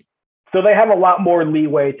 Right. So they have a lot more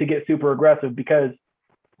leeway to get super aggressive because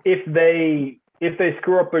if they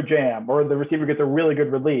screw up their jam or the receiver gets a really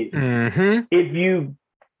good release, if you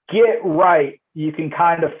get right, you can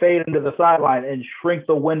kind of fade into the sideline and shrink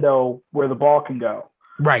the window where the ball can go.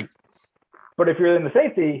 Right. But if you're in the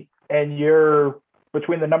safety and you're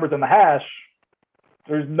between the numbers and the hash,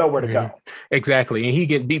 there's nowhere to go. Exactly. And he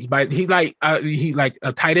get beats by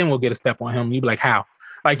a tight end will get a step on him. You'd be like, how?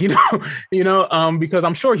 Like, because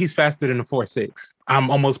I'm sure he's faster than the 4.6. I'm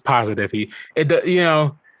almost positive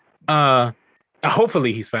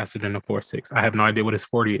hopefully he's faster than the 4.6. I have no idea what his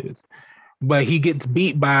 40 is. But he gets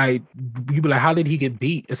beat by, you'd be like, how did he get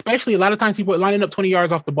beat? Especially a lot of times people are lining up 20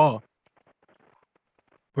 yards off the ball.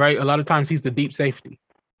 Right? A lot of times he's the deep safety.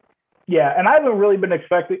 Yeah, and I haven't really been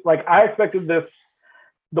expecting, I expected this,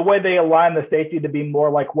 the way they align the safety to be more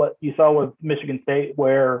like what you saw with Michigan State,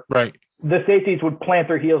 where the safeties would plant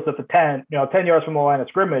their heels at the 10 yards from the line of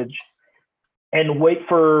scrimmage and wait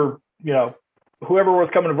for, whoever was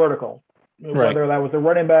coming vertical, whether that was the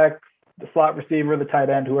running back, the slot receiver, the tight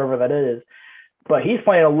end, whoever that is. But he's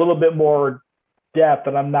playing a little bit more depth,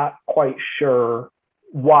 and I'm not quite sure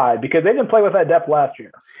why, because they didn't play with that depth last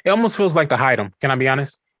year. It almost feels like to hide him. Can I be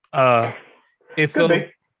honest? It feels,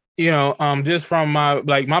 just from my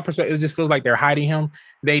perspective, it just feels like they're hiding him.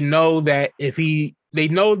 They know that if he's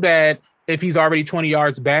already 20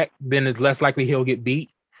 yards back, then it's less likely he'll get beat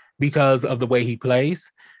because of the way he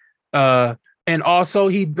plays. And also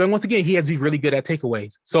he has these really good at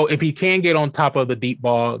takeaways. So if he can get on top of the deep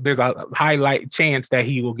ball, there's a highlight chance that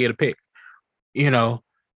he will get a pick. And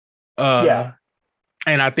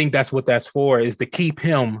I think that's what that's for, is to keep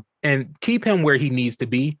him where he needs to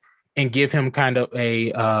be and give him kind of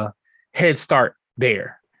a head start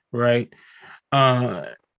there, right?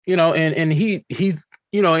 And he's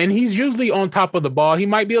usually on top of the ball. He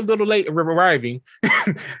might be a little late arriving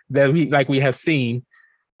that we have seen,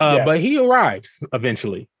 but he arrives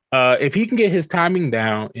eventually. If he can get his timing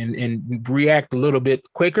down and react a little bit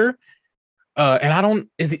quicker, my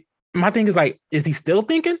thing is is he still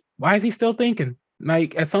thinking? Why is he still thinking?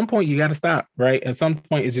 Like, at some point you got to stop, right? At some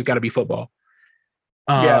point it's just got to be football.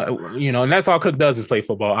 And that's all Cook does is play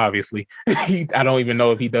football. Obviously, I don't even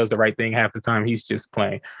know if he does the right thing half the time. He's just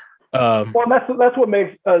playing. Well, that's what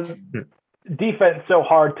makes defense so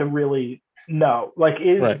hard to really know. Like,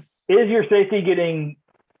 is your safety getting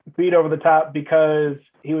beat over the top because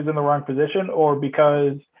he was in the wrong position, or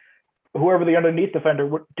because whoever the underneath defender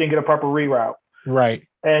didn't get a proper reroute, right,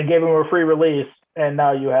 and gave him a free release, and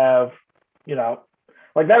now you have, that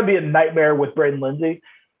would be a nightmare with Braden Lindsey.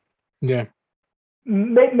 Yeah.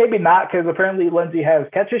 Maybe not, because apparently Lindsey has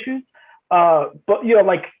catch issues. But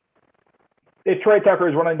if Trey Tucker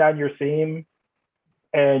is running down your seam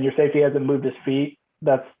and your safety hasn't moved his feet,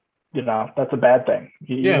 that's a bad thing.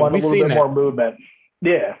 You want a little bit more movement.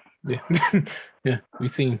 Yeah. Yeah.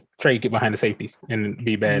 We've seen Trey get behind the safeties and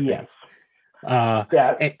be bad. Yes. Go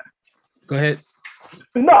ahead.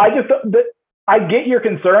 No, I get your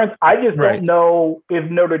concerns. I just don't know if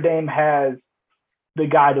Notre Dame has the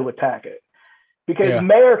guy to attack it. Because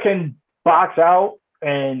Mayer can box out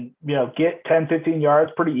and, get 10, 15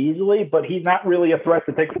 yards pretty easily, but he's not really a threat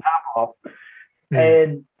to take the top off.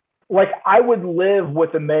 And, I would live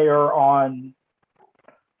with the Mayer on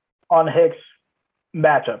Hicks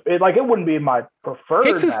matchup. It wouldn't be my preferred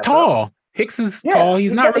Hicks is matchup. tall. Hicks is tall.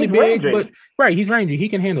 He's not really big, but he's rangy. He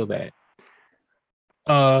can handle that.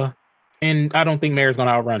 And I don't think Mayer's going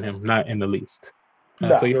to outrun him, not in the least.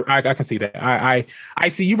 No. So I can see that. I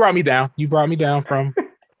see you brought me down. You brought me down from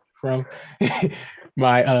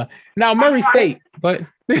my now Murray State, but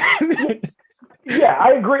yeah,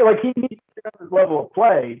 I agree. He needs to get his level of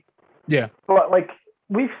play. Yeah, but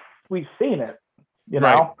we've seen it,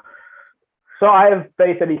 know. So I have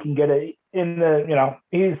faith that he can get it in the.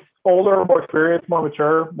 He's older, more experienced, more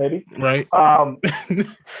mature, maybe. Right. So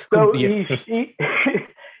he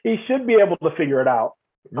should be able to figure it out.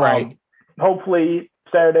 Right. Hopefully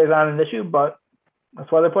Saturday's not an issue, but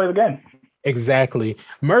that's why they play the game. Exactly.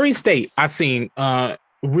 Murray State, I've seen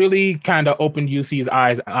really kind of opened UC's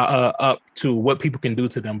eyes up to what people can do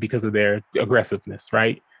to them because of their aggressiveness,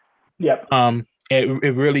 right? Yep.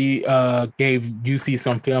 It really gave UC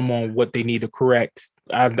some film on what they need to correct.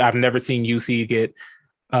 I've never seen UC get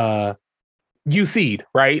UC'd,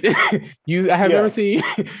 right? I have never seen,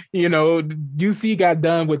 UC got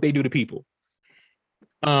done what they do to people.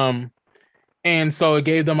 And so it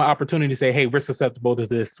gave them an opportunity to say, hey, we're susceptible to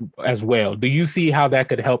this as well. Do you see how that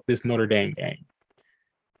could help this Notre Dame game?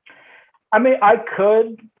 I mean, I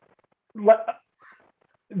could.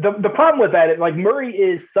 The problem with that is, like, Murray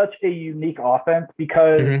is such a unique offense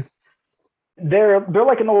because they're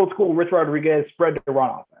like an old school Rich Rodriguez spread to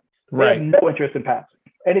run offense. They have no interest in passing.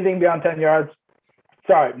 Anything beyond 10 yards,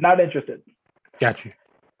 sorry, not interested. Got you.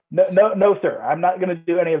 No, sir. I'm not going to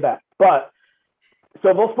do any of that. But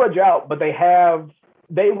so they'll spread you out, but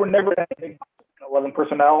they were never 11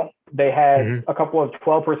 personnel. They had a couple of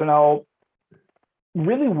 12 personnel,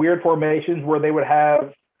 really weird formations where they would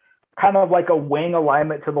have kind of like a wing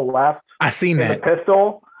alignment to the left. I seen that. The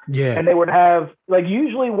pistol. Yeah. And they would have, like,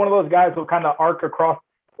 usually one of those guys will kind of arc across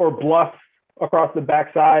or bluff across the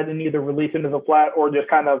backside and either release into the flat or just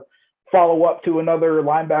kind of follow up to another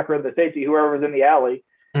linebacker or the safety, whoever was in the alley.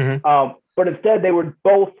 But instead, they would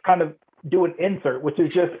both kind of do an insert, which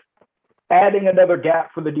is just adding another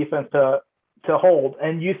gap for the defense to hold.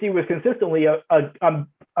 And UC was consistently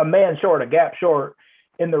a man short, a gap short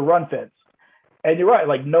in the run fits. And you're right,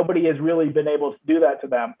 like, nobody has really been able to do that to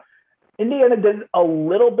them. Indiana did a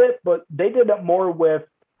little bit, but they did it more with,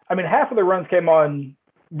 I mean, half of the runs came on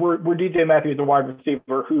were DJ Matthews, the wide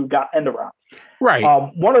receiver, who got end around. Right.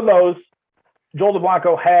 One of those, Joel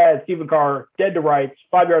DeBlanco had Stephen Carr dead to rights,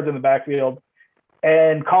 5 yards in the backfield,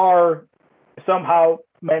 and Carr somehow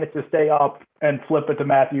managed to stay up and flip it to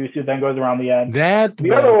Matthews, who then goes around the end. That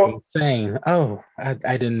was insane. Oh,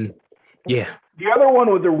 I didn't. Yeah. The other one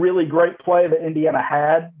was a really great play that Indiana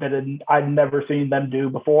had that I'd never seen them do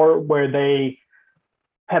before, where they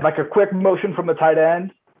had like a quick motion from the tight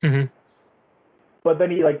end, but then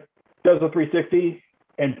he like does a 360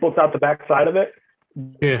 and books out the backside of it,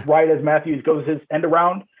 right as Matthews goes his end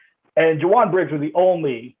around. And Jawan Briggs was the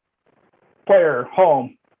only player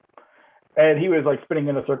home, and he was like spinning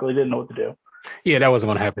in a circle. He didn't know what to do. Yeah, that wasn't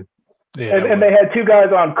going to happen. Yeah, and they had two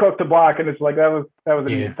guys on Cook to block, and it's like that was an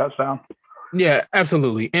easy touchdown. Yeah,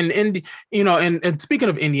 absolutely. And speaking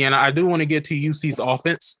of Indiana, I do want to get to UC's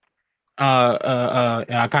offense. And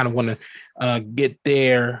I kind of want to get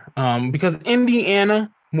there because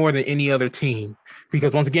Indiana, more than any other team,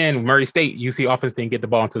 because once again, Murray State, UC offense didn't get the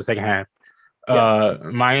ball until the second half.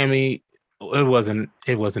 Miami, it wasn't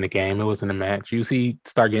a game. It wasn't a match. UC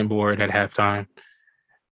started getting bored at halftime.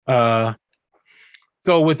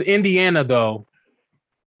 So with Indiana, though,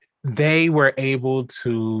 they were able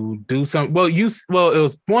to do some. It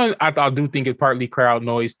was one, I do think it's partly crowd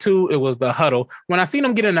noise. Two, it was the huddle. When I seen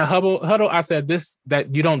them get in the huddle, I said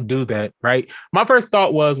that you don't do that, right? My first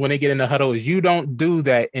thought was when they get in the huddle is you don't do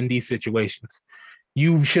that in these situations.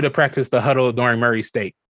 You should have practiced the huddle during Murray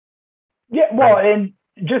State. Yeah, well, right? And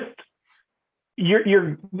just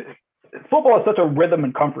your football is such a rhythm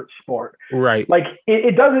and comfort sport, right? Like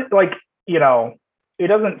it doesn't it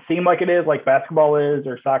doesn't seem like it is like basketball is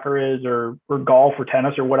or soccer is or golf or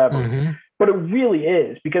tennis or whatever, but it really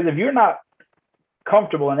is, because if you're not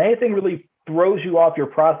comfortable and anything really throws you off your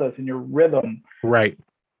process and your rhythm, right,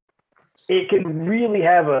 it can really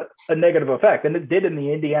have a negative effect. And it did in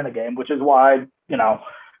the Indiana game, which is why, they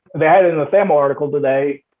had it in the Thamel article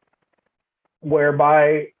today,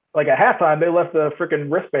 whereby like at halftime, they left the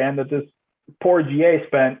freaking wristband that this poor GA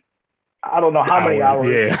spent, I don't know how many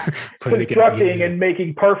hours constructing and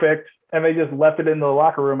making perfect, and they just left it in the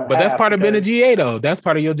locker room. But that's part of being a GA, though. That's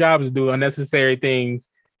part of your job, is do unnecessary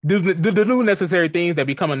things, do the new necessary things that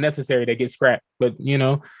become unnecessary that get scrapped. But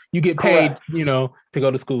you get paid, to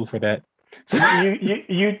go to school for that.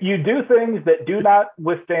 You do things that do not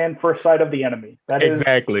withstand first sight of the enemy. That is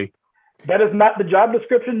not the job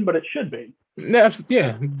description, but it should be. Yeah,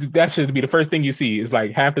 that should be the first thing you see. Is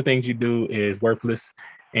like half the things you do is worthless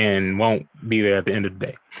and won't be there at the end of the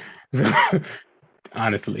day. So,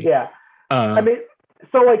 honestly. Yeah. I mean,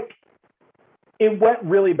 so like it went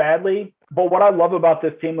really badly, but what I love about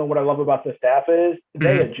this team and what I love about the staff is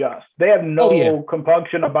they adjust. They have no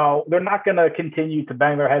compunction about, they're not going to continue to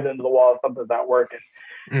bang their heads into the wall if something's not working.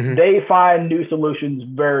 They find new solutions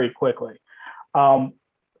very quickly. And,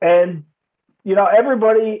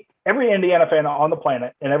 every Indiana fan on the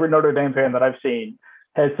planet and every Notre Dame fan that I've seen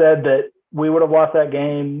has said that we would have lost that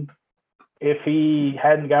game if he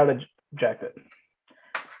hadn't got ejected.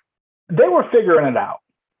 They were figuring it out.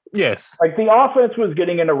 Yes. Like the offense was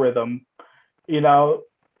getting in a rhythm.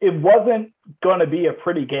 it wasn't going to be a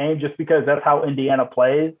pretty game just because that's how Indiana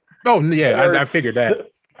plays. Oh, yeah, I figured that.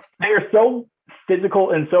 They are so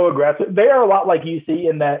physical and so aggressive. They are a lot like UC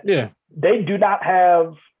in that they do not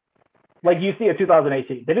have, like UC in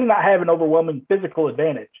 2018, they do not have an overwhelming physical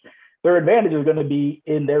advantage. Their advantage is going to be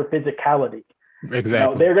in their physicality.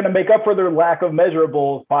 Exactly. They're going to make up for their lack of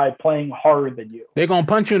measurables by playing harder than you. They're going to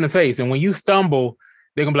punch you in the face. And when you stumble,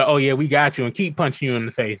 they're going to be like, oh, yeah, we got you, and keep punching you in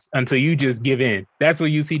the face until you just give in. That's what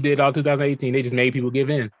UC did all 2018. They just made people give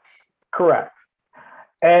in. Correct.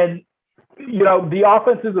 And, the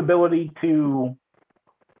offense's ability to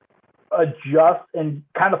adjust and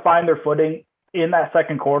kind of find their footing in that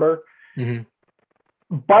second quarter,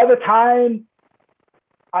 by the time,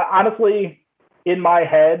 honestly, in my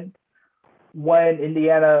head, when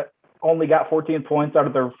Indiana only got 14 points out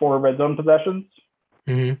of their 4 red zone possessions,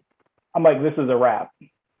 I'm like, this is a wrap.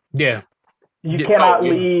 Yeah. You cannot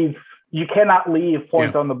leave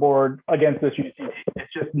points on the board against this UC.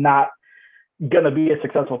 It's just not going to be a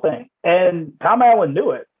successful thing. And Tom Allen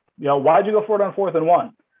knew it. Why'd you go for it on 4th and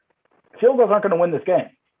 1? Field goals aren't going to win this game.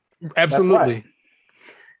 Absolutely.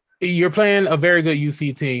 You're playing a very good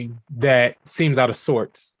UC team that seems out of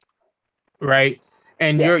sorts, right?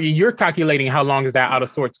 And you're calculating how long is that out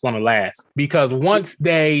of sorts going to last, because once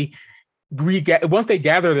they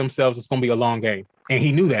gather themselves, it's going to be a long game. And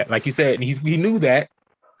he knew that, like you said, he knew that,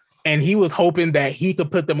 and he was hoping that he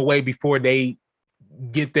could put them away before they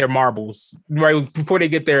get their marbles, right? Before they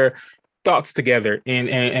get their thoughts together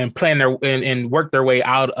and plan and work their way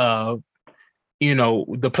out of,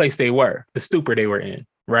 the place they were, the stupor they were in,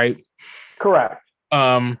 right? Correct.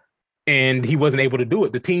 And he wasn't able to do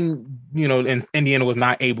it. The team, in Indiana was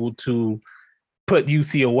not able to put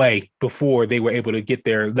UC away before they were able to get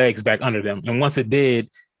their legs back under them. And once it did,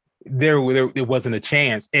 it wasn't a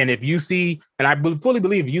chance. And if UC, and I fully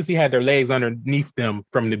believe if UC had their legs underneath them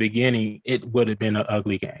from the beginning, it would have been an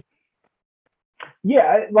ugly game.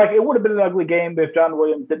 Yeah, like it would have been an ugly game if John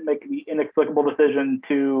Williams didn't make the inexplicable decision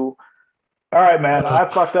to, all right, man,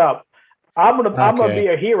 I fucked up. I'm gonna be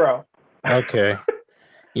a hero. Okay.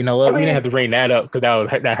 You know what? We didn't have to bring that up because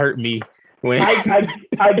that hurt me. When I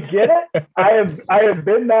get it. I have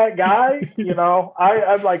been that guy.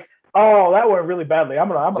 I'm like, oh, that went really badly. I'm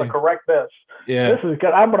gonna correct this. Yeah. This is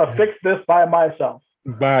good. I'm gonna fix this by myself.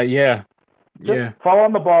 But Just fall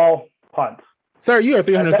on the ball, punt. Sir, you are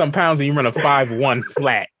 300-something pounds and you run a 5-1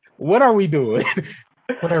 flat. What are we doing?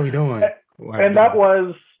 What are we doing? And that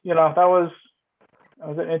was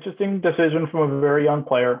an interesting decision from a very young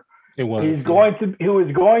player. It was. Who is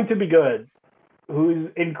going to be good, who's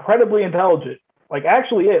incredibly intelligent. Like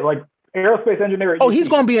aerospace engineer. Oh, he's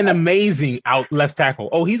going to be an amazing left tackle.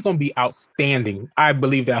 Oh, he's going to be outstanding. I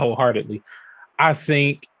believe that wholeheartedly. I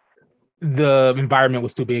think the environment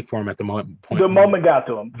was too big for him at the moment. The moment got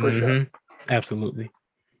to him, for sure. Absolutely.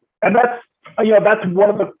 And that's one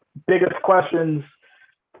of the biggest questions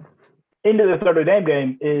into this Notre Dame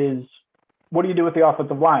game is, what do you do with the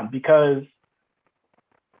offensive line? Because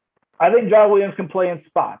I think John Williams can play in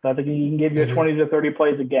spots. I think he can give you 20 to 30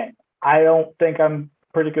 plays a game. I don't think I'm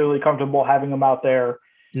particularly comfortable having him out there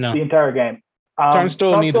the entire game.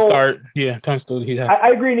 Tunstall needs to start. Yeah, Tunstall. I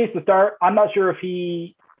agree he needs to start. I'm not sure if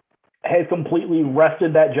he has completely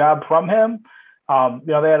wrested that job from him.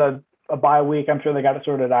 They had a bye week. I'm sure they got it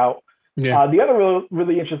sorted out. Yeah. The other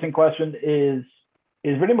really interesting question is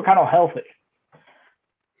Vinny McConnell healthy?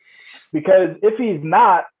 Because if he's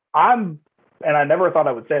not, and I never thought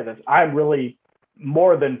I would say this, I'm really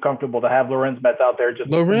more than comfortable to have Lorenz Metz out there just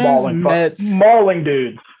mauling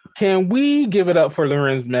dudes. Can we give it up for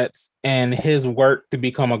Lorenz Metz and his work to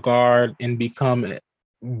become a guard and become,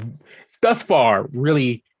 thus far,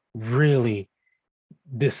 really, really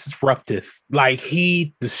disruptive? Like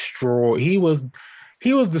he was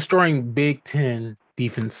destroying Big Ten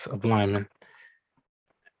defensive linemen.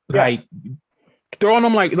 Like throwing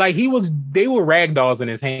them like they were rag dolls in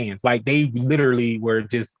his hands. Like they literally were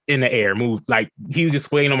just in the air, moved. Like he was just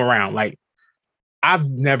swaying them around. Like I've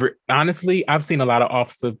seen a lot of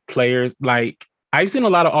offensive players. Like I've seen a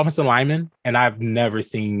lot of offensive linemen, and I've never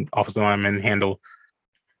seen offensive linemen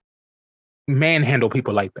manhandle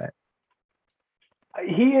people like that.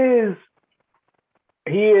 He is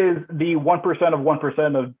the 1% of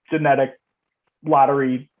 1% of genetic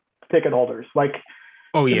lottery ticket holders. Like,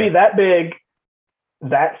 to be that big,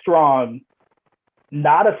 that strong,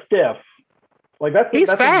 not a stiff. Like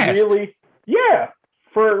he's fast. Really,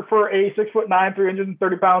 for a 6'9",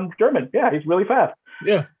 330-pound German. Yeah, he's really fast.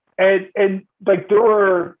 Yeah. And like there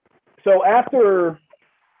were, so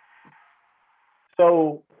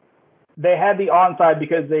they had the onside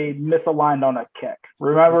because they misaligned on a kick.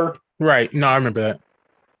 Remember? Right. No, I remember that.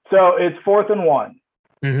 So it's 4th and 1.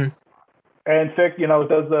 Mm-hmm. And Fick,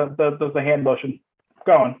 does the hand motion.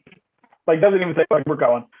 Going. Like, doesn't even say, like, we're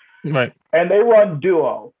going. Right. And they run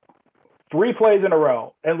duo 3 plays in a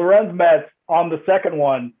row. And Lorenz Metz on the second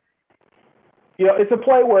one, it's a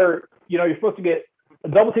play where, you're supposed to get a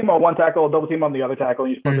double team on one tackle, a double team on the other tackle.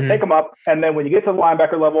 And you're supposed to take them up. And then when you get to the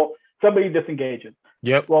linebacker level, somebody disengages.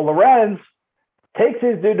 Yep. Well, Lorenz takes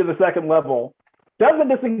his dude to the second level, doesn't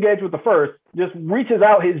disengage with the first, just reaches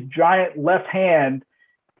out his giant left hand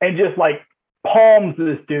and just like palms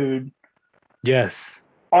this dude. Yes.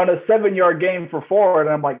 On a 7-yard gain for forward. And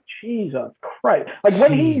I'm like, Jesus Christ. Like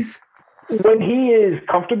when he is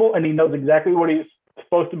comfortable and he knows exactly what he's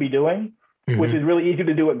supposed to be doing, which is really easy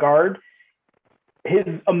to do at guard, his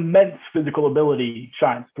immense physical ability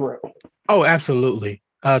shines through. Oh, absolutely.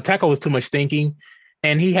 Tackle was too much thinking.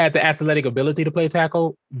 And he had the athletic ability to play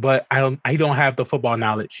tackle, but he don't have the football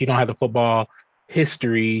knowledge. He don't have the football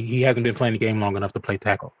history. He hasn't been playing the game long enough to play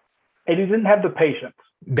tackle. And he didn't have the patience.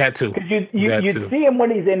 That too. Because you see him when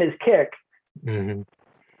he's in his kick. When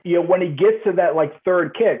he gets to that like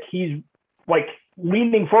third kick, he's like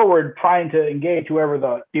leaning forward, trying to engage whoever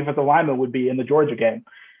the defensive lineman would be in the Georgia game.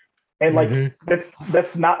 And like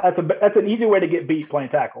that's an easy way to get beat playing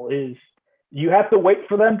tackle is you have to wait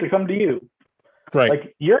for them to come to you. Right.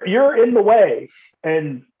 Like you're in the way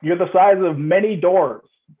and you're the size of many doors.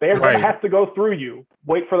 They're going to have to go through you.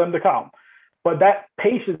 Wait for them to come. But that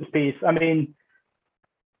patience piece, I mean,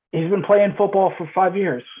 he's been playing football for 5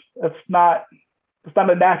 years. It's not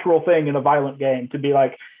a natural thing in a violent game to be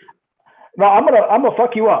like, no, I'm gonna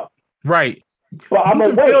fuck you up. Right. Well, you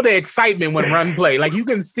can feel the excitement when run play. Like you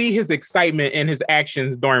can see his excitement in his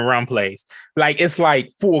actions during run plays. Like it's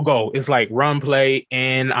like full go. It's like run play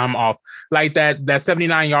and I'm off. Like that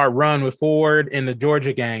 79-yard run with Ford in the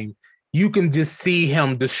Georgia game. You can just see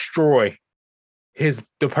him destroy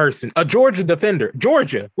the person. A Georgia defender.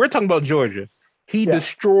 Georgia. We're talking about Georgia. He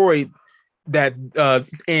destroyed that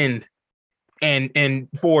end and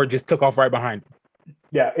Ford just took off right behind him.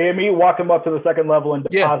 Yeah, he walked him up to the second level and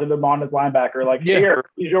deposited him on his linebacker. Like, here,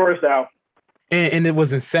 he's yours now. And it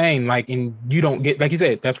was insane. Like, and you don't get, like you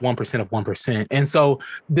said, that's 1% of 1%. And so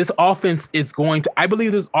this offense is going to, I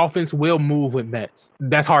believe this offense will move with Metz.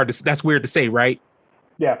 That's weird to say, right?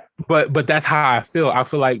 Yeah. But that's how I feel. I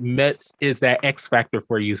feel like Metz is that X factor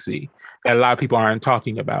for UC that a lot of people aren't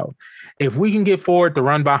talking about. If we can get Ford to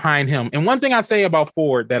run behind him, and one thing I say about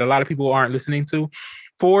Ford that a lot of people aren't listening to,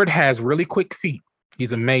 Ford has really quick feet.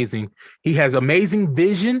 He's amazing. He has amazing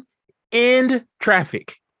vision in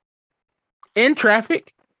traffic. In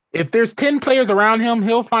traffic, if there's 10 players around him,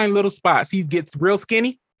 he'll find little spots. He gets real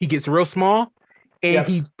skinny. He gets real small. And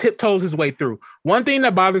he tiptoes his way through. One thing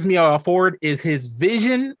that bothers me about Ford is his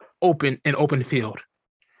vision in open field.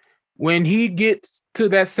 When he gets to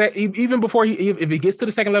that even before if he gets to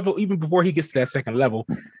the second level, even before he gets to that second level,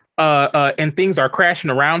 and things are crashing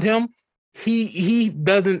around him, he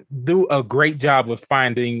doesn't do a great job of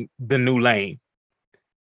finding the new lane.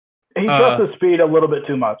 He trusts his speed a little bit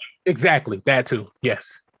too much. Exactly, that too.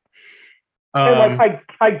 Yes. And like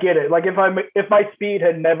I get it. Like if my speed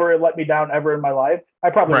had never let me down ever in my life, I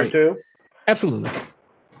probably would too. Absolutely.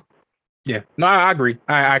 Yeah. No, I agree.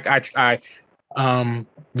 Yeah.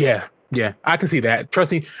 I can see that.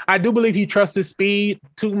 Trusting. I do believe he trusts his speed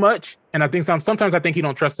too much, and I think sometimes I think he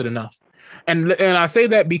don't trust it enough. And I say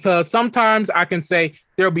that because sometimes I can say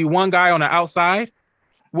there'll be one guy on the outside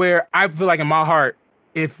where I feel like in my heart,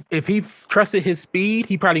 if he trusted his speed,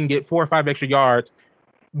 he probably can get 4 or 5 extra yards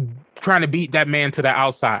trying to beat that man to the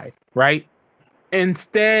outside, right?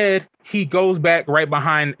 Instead, he goes back right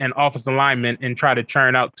behind an offensive lineman and try to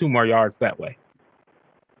churn out 2 more yards that way.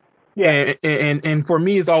 Yeah. And for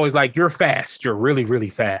me, it's always like, you're fast. You're really, really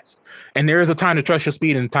fast. And there is a time to trust your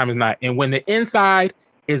speed and the time is not. And when the inside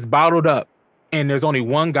is bottled up and there's only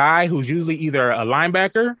one guy who's usually either a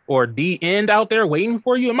linebacker or D end out there waiting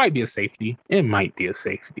for you, it might be a safety.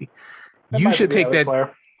 You should take that.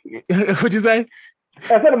 What'd you say? I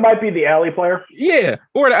said it might be the alley player. Yeah.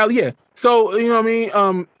 Or the alley. Yeah. So, you know what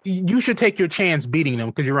I mean? You should take your chance beating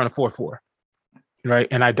them because you run a 4-4. Right.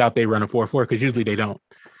 And I doubt they run a 4-4 because usually they don't.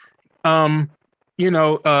 But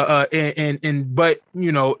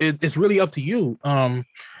it's really up to you.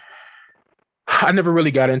 I never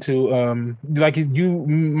really got into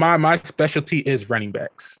my specialty is running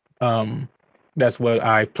backs. That's what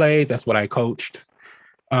I played. That's what I coached.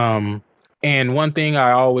 And one thing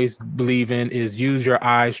I always believe in is use your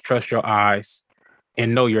eyes, trust your eyes,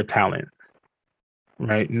 and know your talent,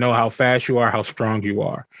 right? Know how fast you are, how strong you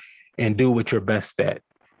are, and do what you're best at.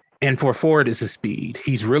 And for Ford, it's his speed.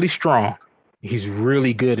 He's really strong. He's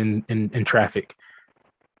really good in traffic.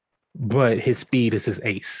 but his speed is his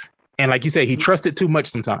ace. And like you say, he trusts it too much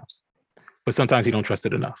sometimes, but sometimes he don't trust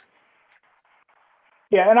it enough.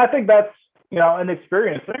 Yeah, and I think that's, an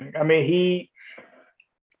experience thing. I mean,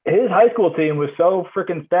 his high school team was so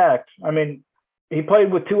freaking stacked. I mean, he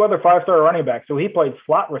played with 2 other 5-star running backs, so he played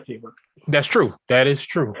slot receiver. That's true. That is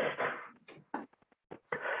true.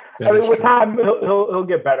 With time, he'll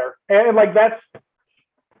get better. And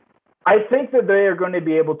I think that they are going to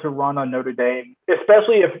be able to run on Notre Dame,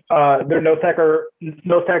 especially if their nose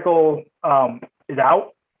tackle is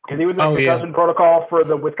out, because he was in concussion protocol for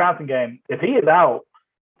the Wisconsin game. If he is out,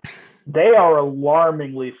 they are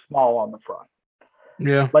alarmingly small on the front.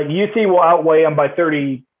 Yeah. Like UC will outweigh them by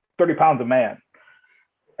 30 pounds a man.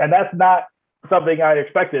 And that's not something I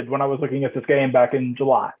expected when I was looking at this game back in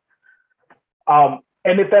July. And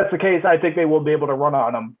if that's the case, I think they will be able to run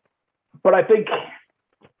on them. But I think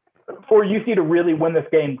for UC to really win this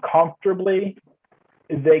game comfortably,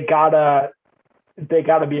 they gotta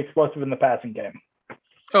be explosive in the passing game.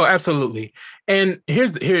 Oh, absolutely. And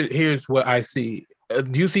here's what I see.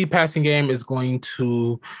 UC passing game is going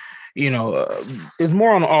to, is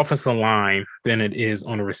more on the offensive line than it is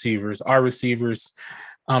on the receivers. Our receivers,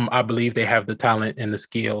 I believe they have the talent and the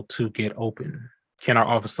skill to get open. Can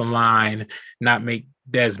our offensive line not make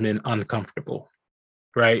Desmond uncomfortable?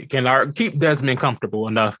 Right? Can keep Desmond comfortable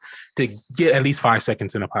enough to get at least 5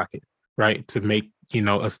 seconds in the pocket, right? To make,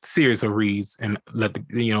 a series of reads and let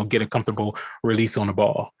get a comfortable release on the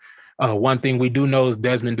ball. One thing we do know is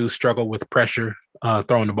Desmond do struggle with pressure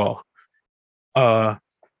throwing the ball.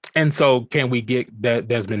 And so can we get that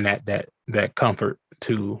Desmond that comfort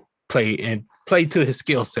to play to his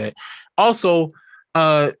skill set? Also,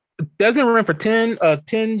 Desmond ran for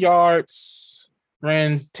 10 yards,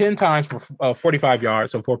 ran 10 times for 45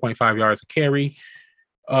 yards, so 4.5 yards a carry.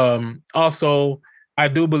 Also, I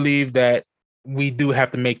do believe that we do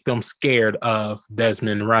have to make them scared of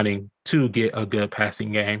Desmond running to get a good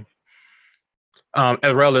passing game, as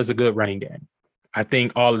well as a good running game. I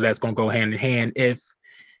think all of that's going to go hand in hand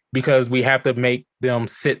because we have to make them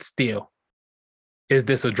sit still. Is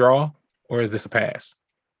this a draw or is this a pass?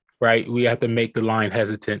 Right? We have to make the line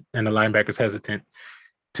hesitant and the linebackers hesitant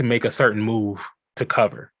to make a certain move to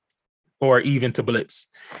cover or even to blitz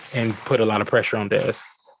and put a lot of pressure on Des.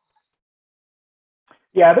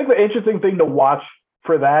 Yeah, I think the interesting thing to watch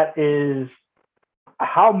for that is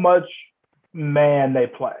how much man they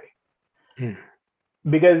play.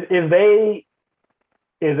 Because if they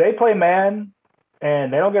play man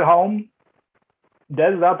and they don't get home,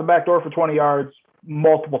 Des is out the back door for 20 yards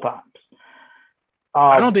multiple times.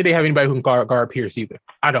 I don't think they have anybody who can guard Pierce either.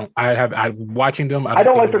 I'm watching them. I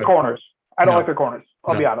don't like their corners. I'll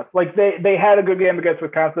be honest. Like they had a good game against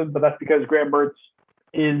Wisconsin, but that's because Graham Mertz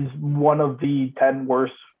is one of the 10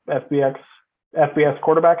 worst FBS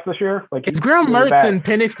quarterbacks this year. Like, is Graham Mertz and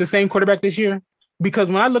Penix the same quarterback this year? Because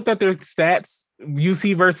when I looked at their stats,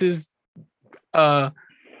 UC versus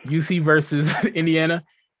Indiana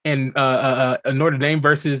and Notre Dame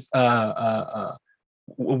versus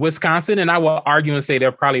Wisconsin, and I will argue and say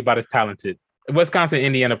they're probably about as talented. Wisconsin and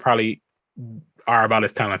Indiana probably are about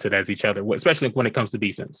as talented as each other, especially when it comes to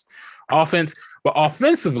defense. Offense, but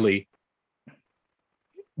offensively,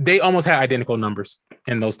 they almost had identical numbers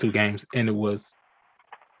in those two games, and they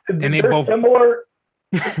both similar.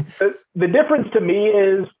 The difference to me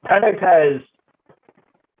is Penix has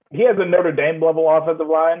a Notre Dame level offensive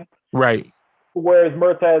line, right? Whereas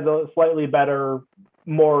Mertz has a slightly better,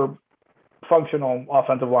 more functional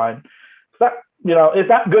offensive line. It's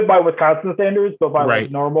not good by Wisconsin standards, but by like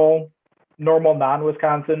normal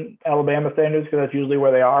non-Wisconsin Alabama standards, because that's usually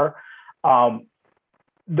where they are.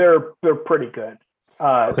 They're pretty good.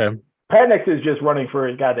 Okay. Penix is just running for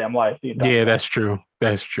his goddamn life. Yeah, that's true.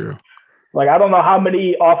 That's true. Like, I don't know how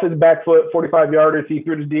many off his back foot 45-yarders he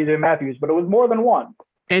threw to DJ Matthews, but it was more than one.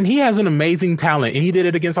 And he has an amazing talent, and he did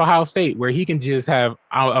it against Ohio State, where he can just have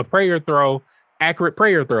a accurate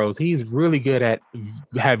prayer throws. He's really good at he's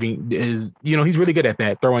really good at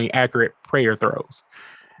that, throwing accurate prayer throws.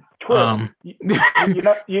 True. You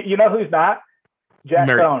know who's not? Jack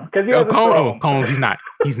Cohn. Cohn,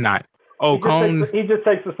 he's not. Oh, Cohn. He just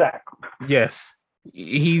takes the sack. Yes.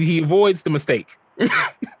 He avoids the mistake.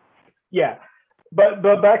 Yeah. But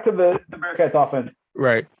back to the Bearcats offense.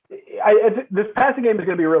 Right. This passing game is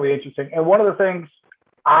going to be really interesting. And one of the things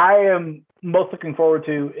I am most looking forward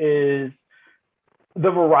to is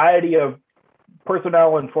the variety of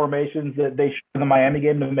personnel and formations that they showed in the Miami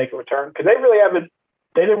game to make a return. Because they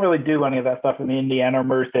didn't really do any of that stuff in the Indiana or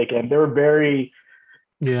Murray State game. They were very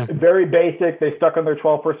basic. They stuck on their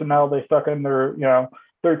 12 personnel. They stuck in their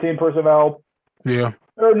 13 personnel. Yeah.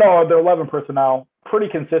 Or no, their 11 personnel pretty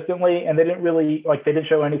consistently, and they didn't really they didn't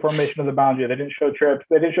show any formation of the boundary. They didn't show trips.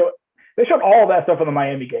 They showed all of that stuff in the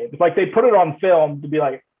Miami game. It's like they put it on film to be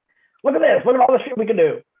like, look at this, look at all the shit we can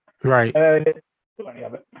do. Right. And they didn't do any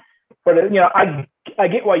of it. But I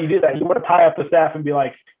get why you do that. You want to tie up the staff and be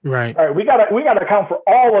like, right, all right, we gotta account for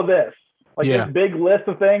all of this. This big list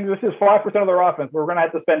of things. This is 5% of their offense. We're gonna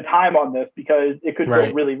have to spend time on this because it could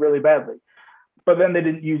go really, really badly. But then they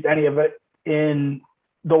didn't use any of it in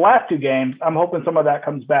the last two games. I'm hoping some of that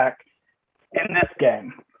comes back in this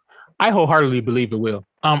game. I wholeheartedly believe it will.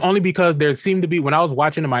 Only because there seemed to be, when I was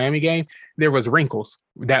watching the Miami game, there was wrinkles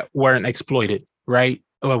that weren't exploited, right?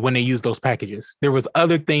 When they used those packages. There was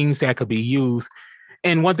other things that could be used.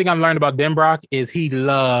 And one thing I learned about Denbrock is he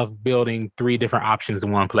loved building 3 different options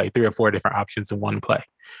in one play, 3 or 4 different options in one play.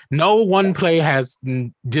 No one play has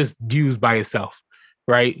just used by itself,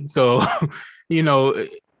 right? So,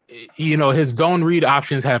 his zone read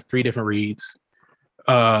options have 3 different reads.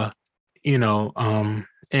 And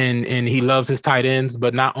he loves his tight ends,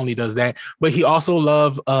 but not only does that, but he also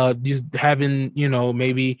loves just having,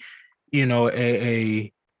 maybe,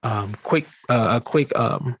 a quick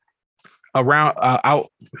out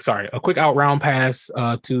round pass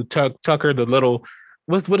to Tucker, the little,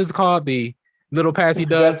 what is it called? The little pass he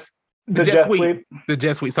does. The jet sweep. The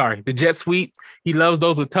jet sweep. Sorry. The jet sweep. He loves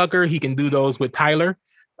those with Tucker. He can do those with Tyler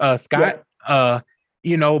Scott. Yeah.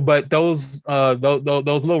 But those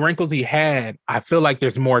little wrinkles he had, I feel like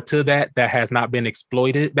there's more to that has not been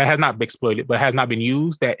exploited, but has not been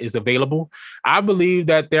used, that is available. I believe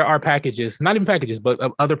that there are packages, not even packages, but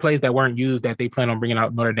other plays that weren't used that they plan on bringing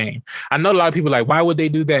out Notre Dame. I know a lot of people are like, why would they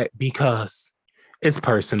do that? Because it's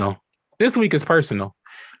personal. This week is personal.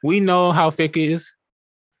 We know how Fick is.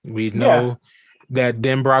 We know that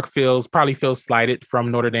Denbrock probably feels slighted from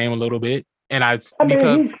Notre Dame a little bit. And he's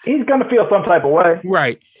going to feel some type of way.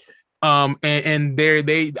 Right. And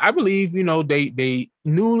I believe, they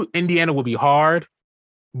knew Indiana would be hard,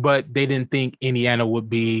 but they didn't think Indiana would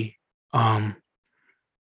be, I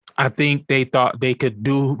think they thought they could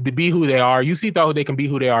be who they are. UC thought they can be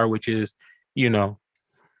who they are, which is, they're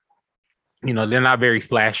not very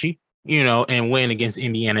flashy, and win against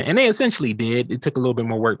Indiana. And they essentially did. It took a little bit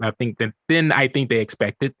more work than I think they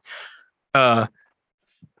expected.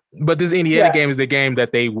 But this Indiana game is the game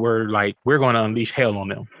that they were like, we're going to unleash hell on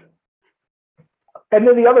them. And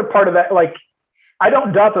then the other part of that, I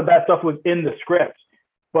don't doubt that stuff was in the script,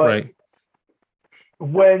 but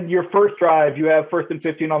when your first drive, you have 1st and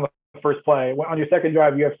 15 on the first play. On your second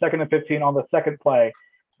drive, you have 2nd and 15 on the second play.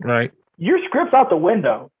 Right. Your script's out the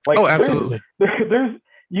window. Absolutely.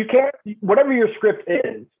 You can't, whatever your script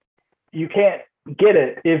is, you can't get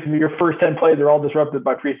it if your first 10 plays are all disrupted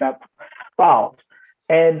by pre-snap fouls.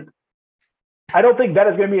 And I don't think that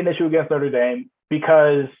is going to be an issue against Notre Dame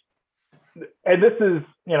because, and this is,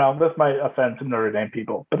 this might offend some Notre Dame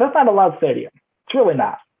people, but that's not a loud stadium. It's really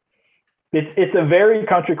not. It's a very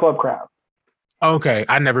country club crowd. Okay.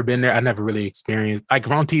 I've never been there. I never really experienced, on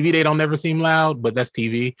TV, they don't never seem loud, but that's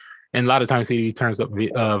TV. And a lot of times TV turns up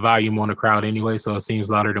volume on the crowd anyway, so it seems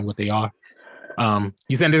louder than what they are.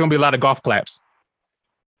 You said there's going to be a lot of golf claps.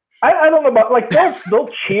 I don't know about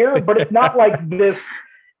they'll cheer, but it's not like this.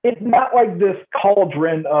 It's not like this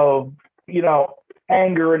cauldron of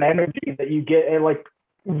anger and energy that you get in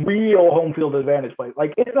real home field advantage plays.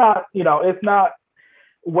 It's not it's not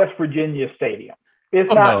West Virginia Stadium.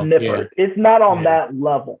 It's not Nippert. Yeah. It's not on that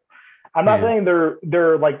level. I'm not saying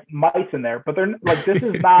they're like mice in there, but they're this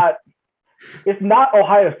is not. It's not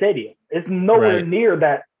Ohio Stadium. It's nowhere near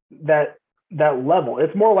that level.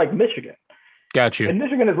 It's more like Michigan. Got you. And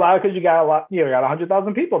Michigan is loud because you got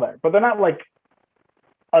 100,000 people there, but they're not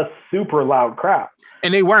a super loud crowd.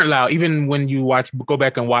 And they weren't loud. Even when you go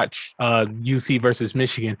back and watch UC versus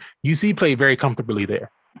Michigan, UC played very comfortably there.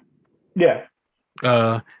 Yeah.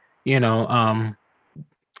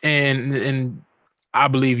 And I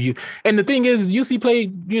believe you. And the thing is, UC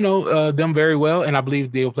played, them very well, and I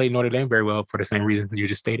believe they'll play Notre Dame very well for the same reason you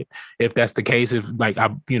just stated. If that's the case,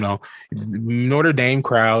 Notre Dame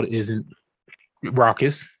crowd isn't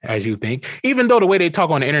raucous as you think, even though the way they talk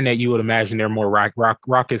on the internet, you would imagine they're more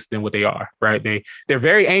raucous than what they are, right? They're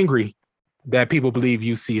very angry that people believe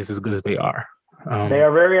UC is as good as they are. They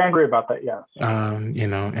are very angry about that, yes. And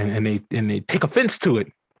they take offense to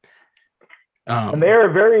it. And they are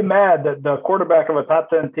very mad that the quarterback of a top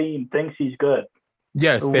 10 team thinks he's good.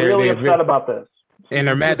 Yes, they're really upset about this. And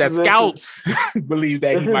they're mad that scouts believe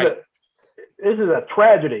that he might. This is a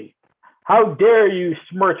tragedy. How dare you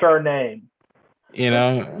smirch our name?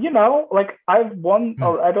 I've won.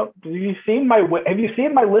 Have you seen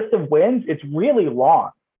my list of wins? It's really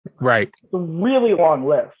long. Right. It's a really long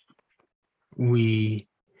list. we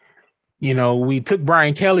took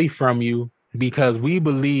Brian Kelly from you because we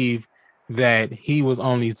believe that he was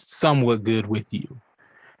only somewhat good with you.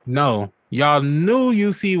 No, y'all knew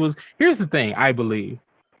UC was. Here's the thing, I believe.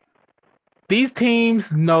 These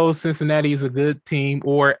teams know Cincinnati is a good team,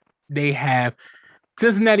 or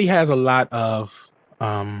Cincinnati has a lot of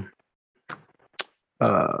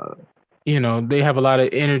they have a lot of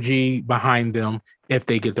energy behind them if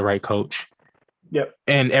they get the right coach. Yep.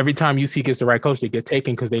 And every time UC gets the right coach, they get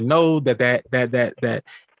taken because they know that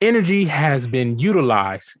energy has been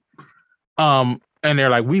utilized. And they're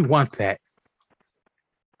like, we want that.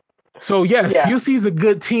 So yes, UC is a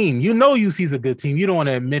good team. You know UC is a good team. You don't want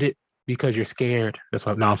to admit it because you're scared. That's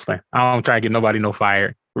what I'm saying. I don't try to get nobody no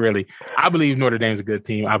fired. Really, I believe Notre Dame's a good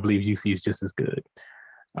team. I believe UC is just as good.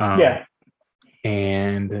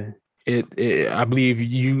 And I believe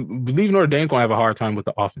Notre Dame's gonna have a hard time with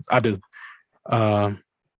the offense. I do. So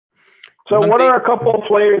what are a couple of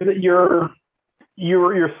players that you're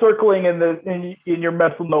circling in your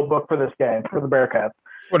mental notebook for this game for the Bearcats?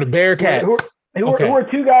 For the Bearcats, who are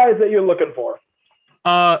two guys that you're looking for?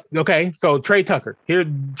 Okay, so Trey Tucker.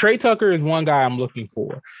 Trey Tucker is one guy I'm looking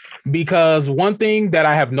for because one thing that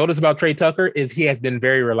I have noticed about Trey Tucker is he has been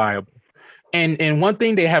very reliable. And one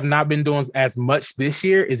thing they have not been doing as much this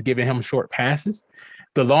year is giving him short passes.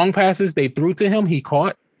 The long passes they threw to him, he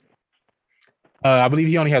caught. I believe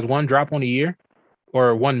he only has one drop on the year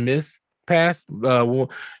or one miss pass. Out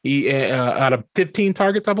of 15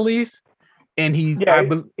 targets, I believe. And he's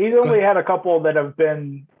only had a couple that have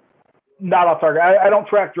been not off target. I don't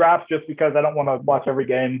track drops just because I don't want to watch every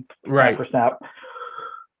game for snap.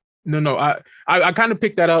 No. I kind of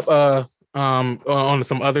picked that up on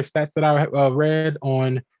some other stats that I read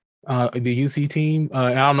on the UC team.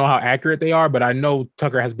 And I don't know how accurate they are, but I know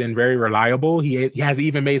Tucker has been very reliable. He has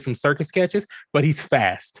even made some circus catches, but he's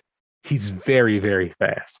fast. He's very, very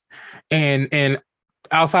fast. And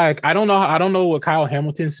outside, I don't know what Kyle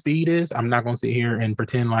Hamilton's speed is. I'm not going to sit here and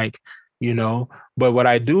pretend like, but what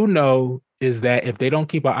I do know is that if they don't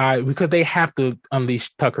keep an eye, because they have to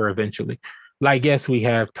unleash Tucker eventually. Like, yes, we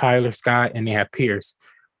have Tyler Scott and they have Pierce,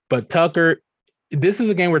 but Tucker, this is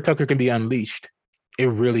a game where Tucker can be unleashed. It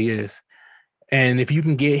really is. And if you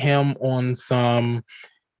can get him on some,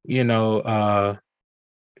 some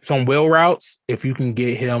wheel routes, if you can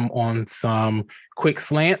get him on some quick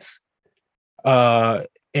slants,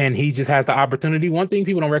 and he just has the opportunity. One thing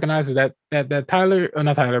people don't recognize is that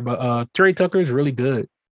Trey Tucker is really good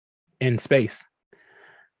in space.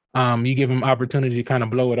 You give him opportunity to kind of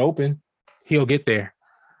blow it open, he'll get there.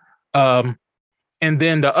 And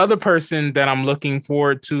then the other person that I'm looking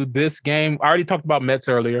forward to this game, I already talked about Mets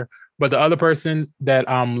earlier, but the other person that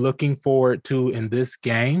I'm looking forward to in this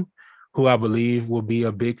game, who I believe will be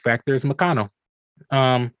a big factor, is McConnell.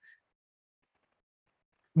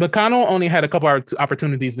 McConnell only had a couple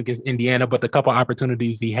opportunities against Indiana, but the couple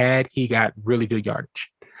opportunities he had, he got really good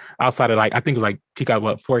yardage. Outside of I think it was he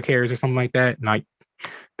got 4 carries or something like that, and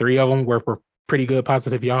 3 of them were for pretty good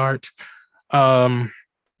positive yards.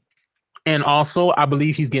 And also, I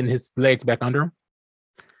believe he's getting his legs back under him.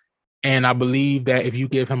 And I believe that if you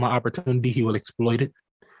give him an opportunity, he will exploit it.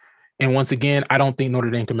 And once again, I don't think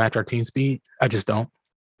Notre Dame can match our team speed. I just don't.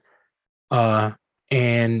 And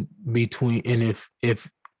if you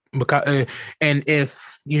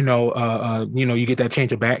get that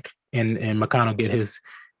change of back and McConnell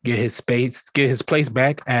get his place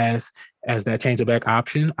back as that change of back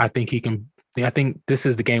option, I think he can. I think this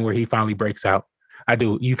is the game where he finally breaks out. I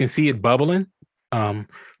do. You can see it bubbling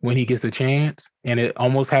when he gets a chance, and it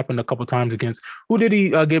almost happened a couple times against. Who did he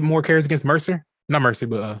get more carries against? Mercer? Not Mercer,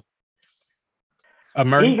 but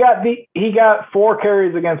Murray. He got 4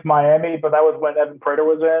 carries against Miami, but that was when Evan Prater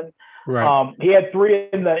was in. Right. He had 3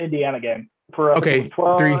 in the Indiana game for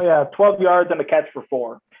 12 yards and a catch for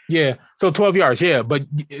 4. Yeah, so 12 yards. Yeah, but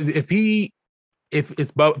if to me, it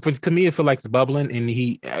feels like it's bubbling, and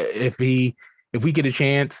if we get a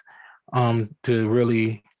chance to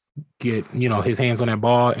really get his hands on that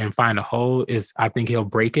ball and find a hole, I think he'll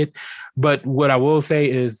break it. But what I will say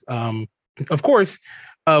is, of course,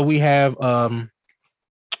 we have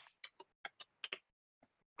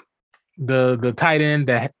the tight end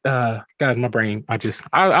that guys, my brain,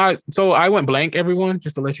 so I went blank, everyone,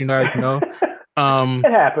 just to let you guys know.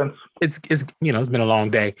 It happens. It's it's been a long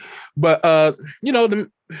day, but the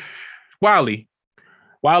Wiley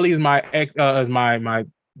is my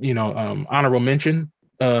honorable mention.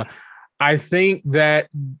 I think that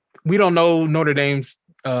we don't know Notre Dame's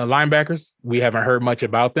linebackers. We haven't heard much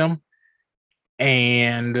about them,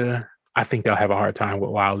 and I think they'll have a hard time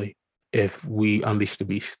with Wiley if we unleash the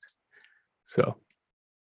beast. So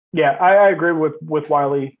Yeah, I agree with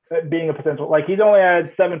Wiley being a potential. Like, he's only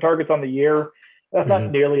had 7 targets on the year. That's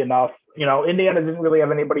not nearly enough. Indiana didn't really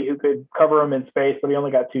have anybody who could cover him in space, but he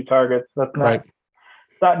only got 2 targets. That's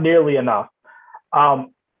not nearly enough.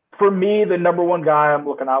 For me, the number one guy I'm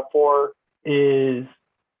looking out for is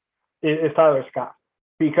Tyler Scott,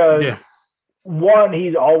 because one,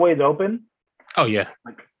 he's always open. Oh yeah,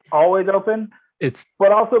 like always open.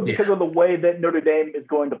 But also because of the way that Notre Dame is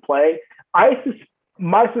going to play.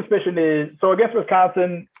 My suspicion is, so against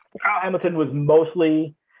Wisconsin, Kyle Hamilton was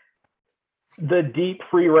mostly the deep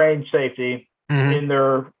free range safety in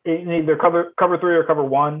either cover 3 or cover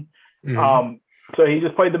 1. So he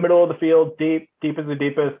just played the middle of the field, deep as the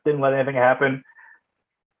deepest, didn't let anything happen.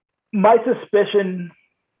 My suspicion,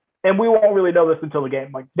 and we won't really know this until the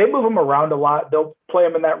game, like, they move him around a lot. They'll play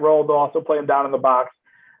him in that role. They'll also play him down in the box.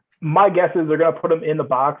 My guess is they're going to put him in the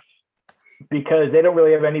box because they don't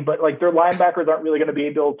really have anybody, like, their linebackers aren't really going to be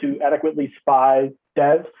able to adequately spy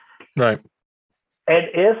Dez. Right.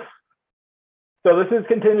 And so this is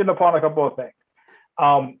contingent upon a couple of things.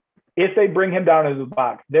 If they bring him down into the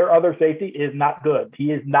box, their other safety is not good.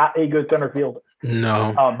 He is not a good center fielder.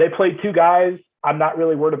 No. They played 2 guys. I'm not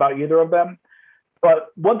really worried about either of them. But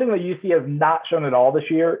one thing that UC has not shown at all this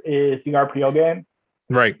year is the RPO game.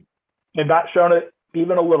 Right. They've not shown it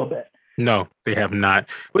even a little bit. No, they have not,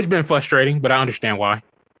 which has been frustrating, but I understand why.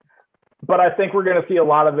 But I think we're going to see a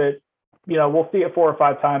lot of it. We'll see it 4 or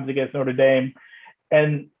 5 times against Notre Dame.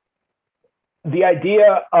 And the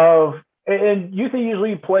idea of, and UC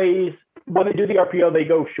usually plays, when they do the RPO, they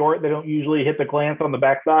go short. They don't usually hit the glance on the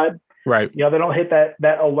backside. Right. They don't hit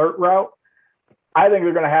that alert route. I think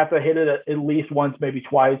they're going to have to hit it at least once, maybe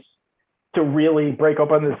twice, to really break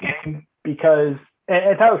open this game, because,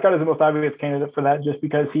 and Tyler Scott is the most obvious candidate for that, just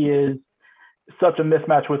because he is such a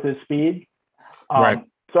mismatch with his speed. Right.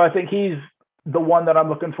 So I think he's the one that I'm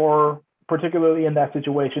looking for, particularly in that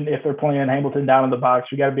situation. If they're playing Hamilton down in the box,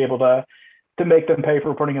 you got to be able to make them pay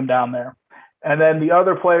for putting him down there. And then the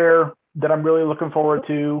other player that I'm really looking forward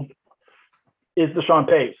to is Deshaun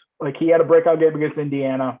Pace. Like, he had a breakout game against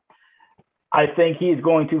Indiana. I think he's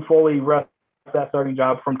going to fully rest that starting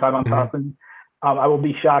job from Tyvon Thomson. I will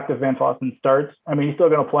be shocked if Van Fossen starts. I mean, he's still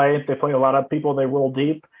going to play. They play a lot of people. They roll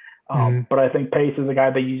deep. But I think Pace is a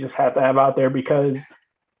guy that you just have to have out there, because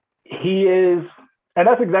he is, and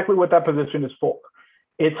that's exactly what that position is for.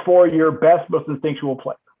 It's for your best, most instinctual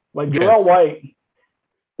player. Like, Jarrell White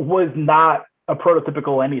was not a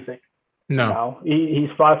prototypical anything. No. He's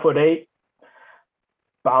 5'8",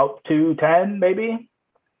 about 210 maybe.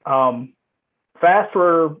 Fast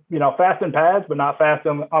fast in pads, but not fast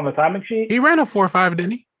on the timing sheet. He ran a 4.5,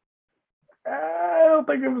 didn't he? I don't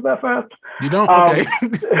think it was that fast. You don't? Okay.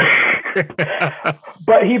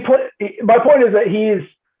 But my point is that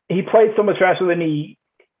he played so much faster than he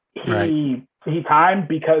timed,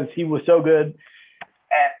 because he was so good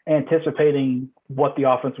at anticipating what the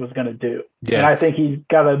offense was going to do. Yes. And I think he's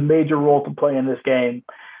got a major role to play in this game,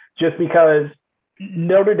 just because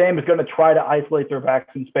Notre Dame is going to try to isolate their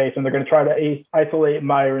backs in space, and they're going to try to isolate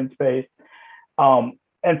Meyer in space. And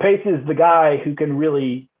Pace is the guy who can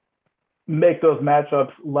really make those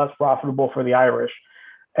matchups less profitable for the Irish.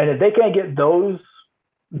 And if they can't get those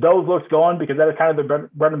looks going, because that is kind of their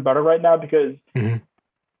bread and butter right now, because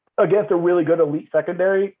against a really good elite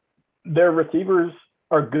secondary, their receivers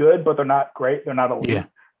are good, but they're not great. They're not elite.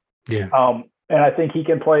 Yeah. And I think he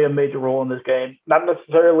can play a major role in this game. Not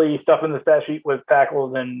necessarily stuffing the stat sheet with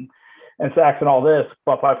tackles and sacks and all this,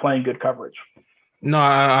 but by playing good coverage. No,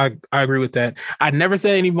 I agree with that. I never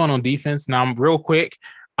said anyone on defense. Now, I'm real quick.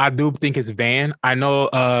 I do think it's Van. I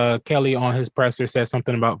know Kelly on his presser said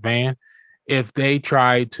something about Van. If they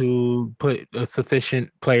try to put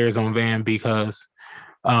sufficient players on Van, because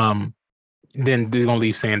then they're going to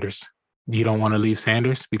leave Sanders. You don't want to leave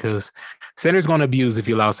Sanders, because Sanders going to abuse if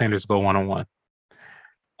you allow Sanders to go one-on-one.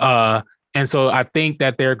 And so I think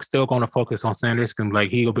that they're still going to focus on Sanders, because like,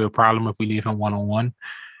 he'll be a problem if we leave him one-on-one.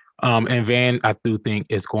 And Van, I do think,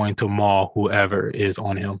 is going to maul whoever is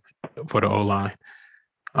on him for the O-line,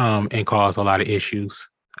 and cause a lot of issues,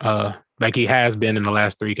 like he has been in the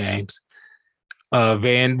last 3 games.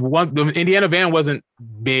 Indiana Van wasn't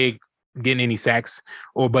big getting any sacks,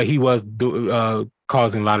 but he was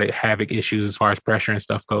causing a lot of havoc issues as far as pressure and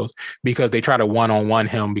stuff goes, because they try to one-on-one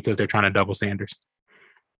him because they're trying to double Sanders.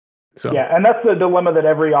 So yeah, and that's the dilemma that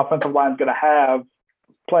every offensive line is going to have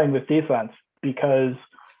playing this defense, because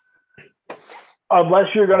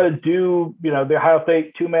unless you're going to do, the Ohio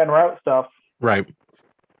State 2-man route stuff, right?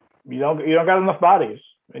 You don't got enough bodies,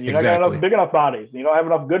 and you don't got enough big enough bodies. You don't have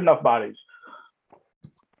enough good enough bodies.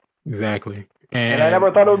 Exactly. And I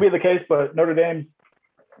never thought it would be the case, but Notre Dame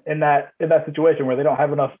in that situation where they don't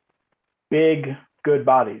have enough big, good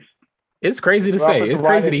bodies. It's crazy to say. It's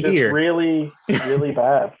crazy to hear. Really, really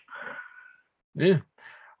bad. Yeah.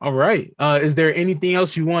 All right. Is there anything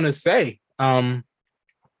else you want to say?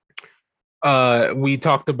 We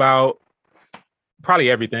talked about probably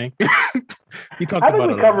everything. I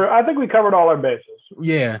think we covered all our bases.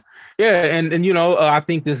 Yeah. Yeah. And I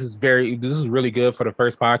think this is really good for the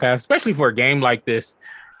first podcast, especially for a game like this.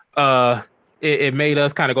 It made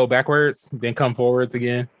us kind of go backwards, then come forwards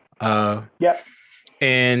again. Yeah.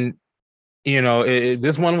 And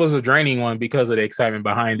this one was a draining one because of the excitement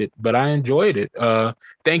behind it, but I enjoyed it.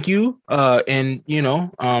 Thank you. And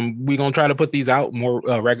we're gonna try to put these out more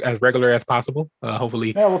as regular as possible.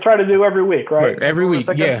 Hopefully, yeah, we'll try to do every week, right? Every week,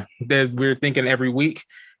 yeah. We're thinking every week,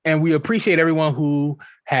 and we appreciate everyone who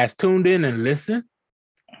has tuned in and listened.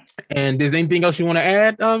 And is anything else you want to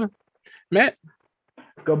add, Matt?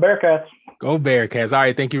 Go Bearcats. Go Bearcats. All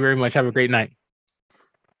right. Thank you very much. Have a great night.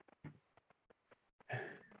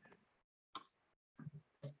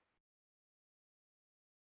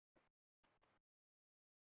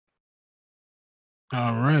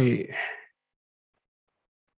 All right.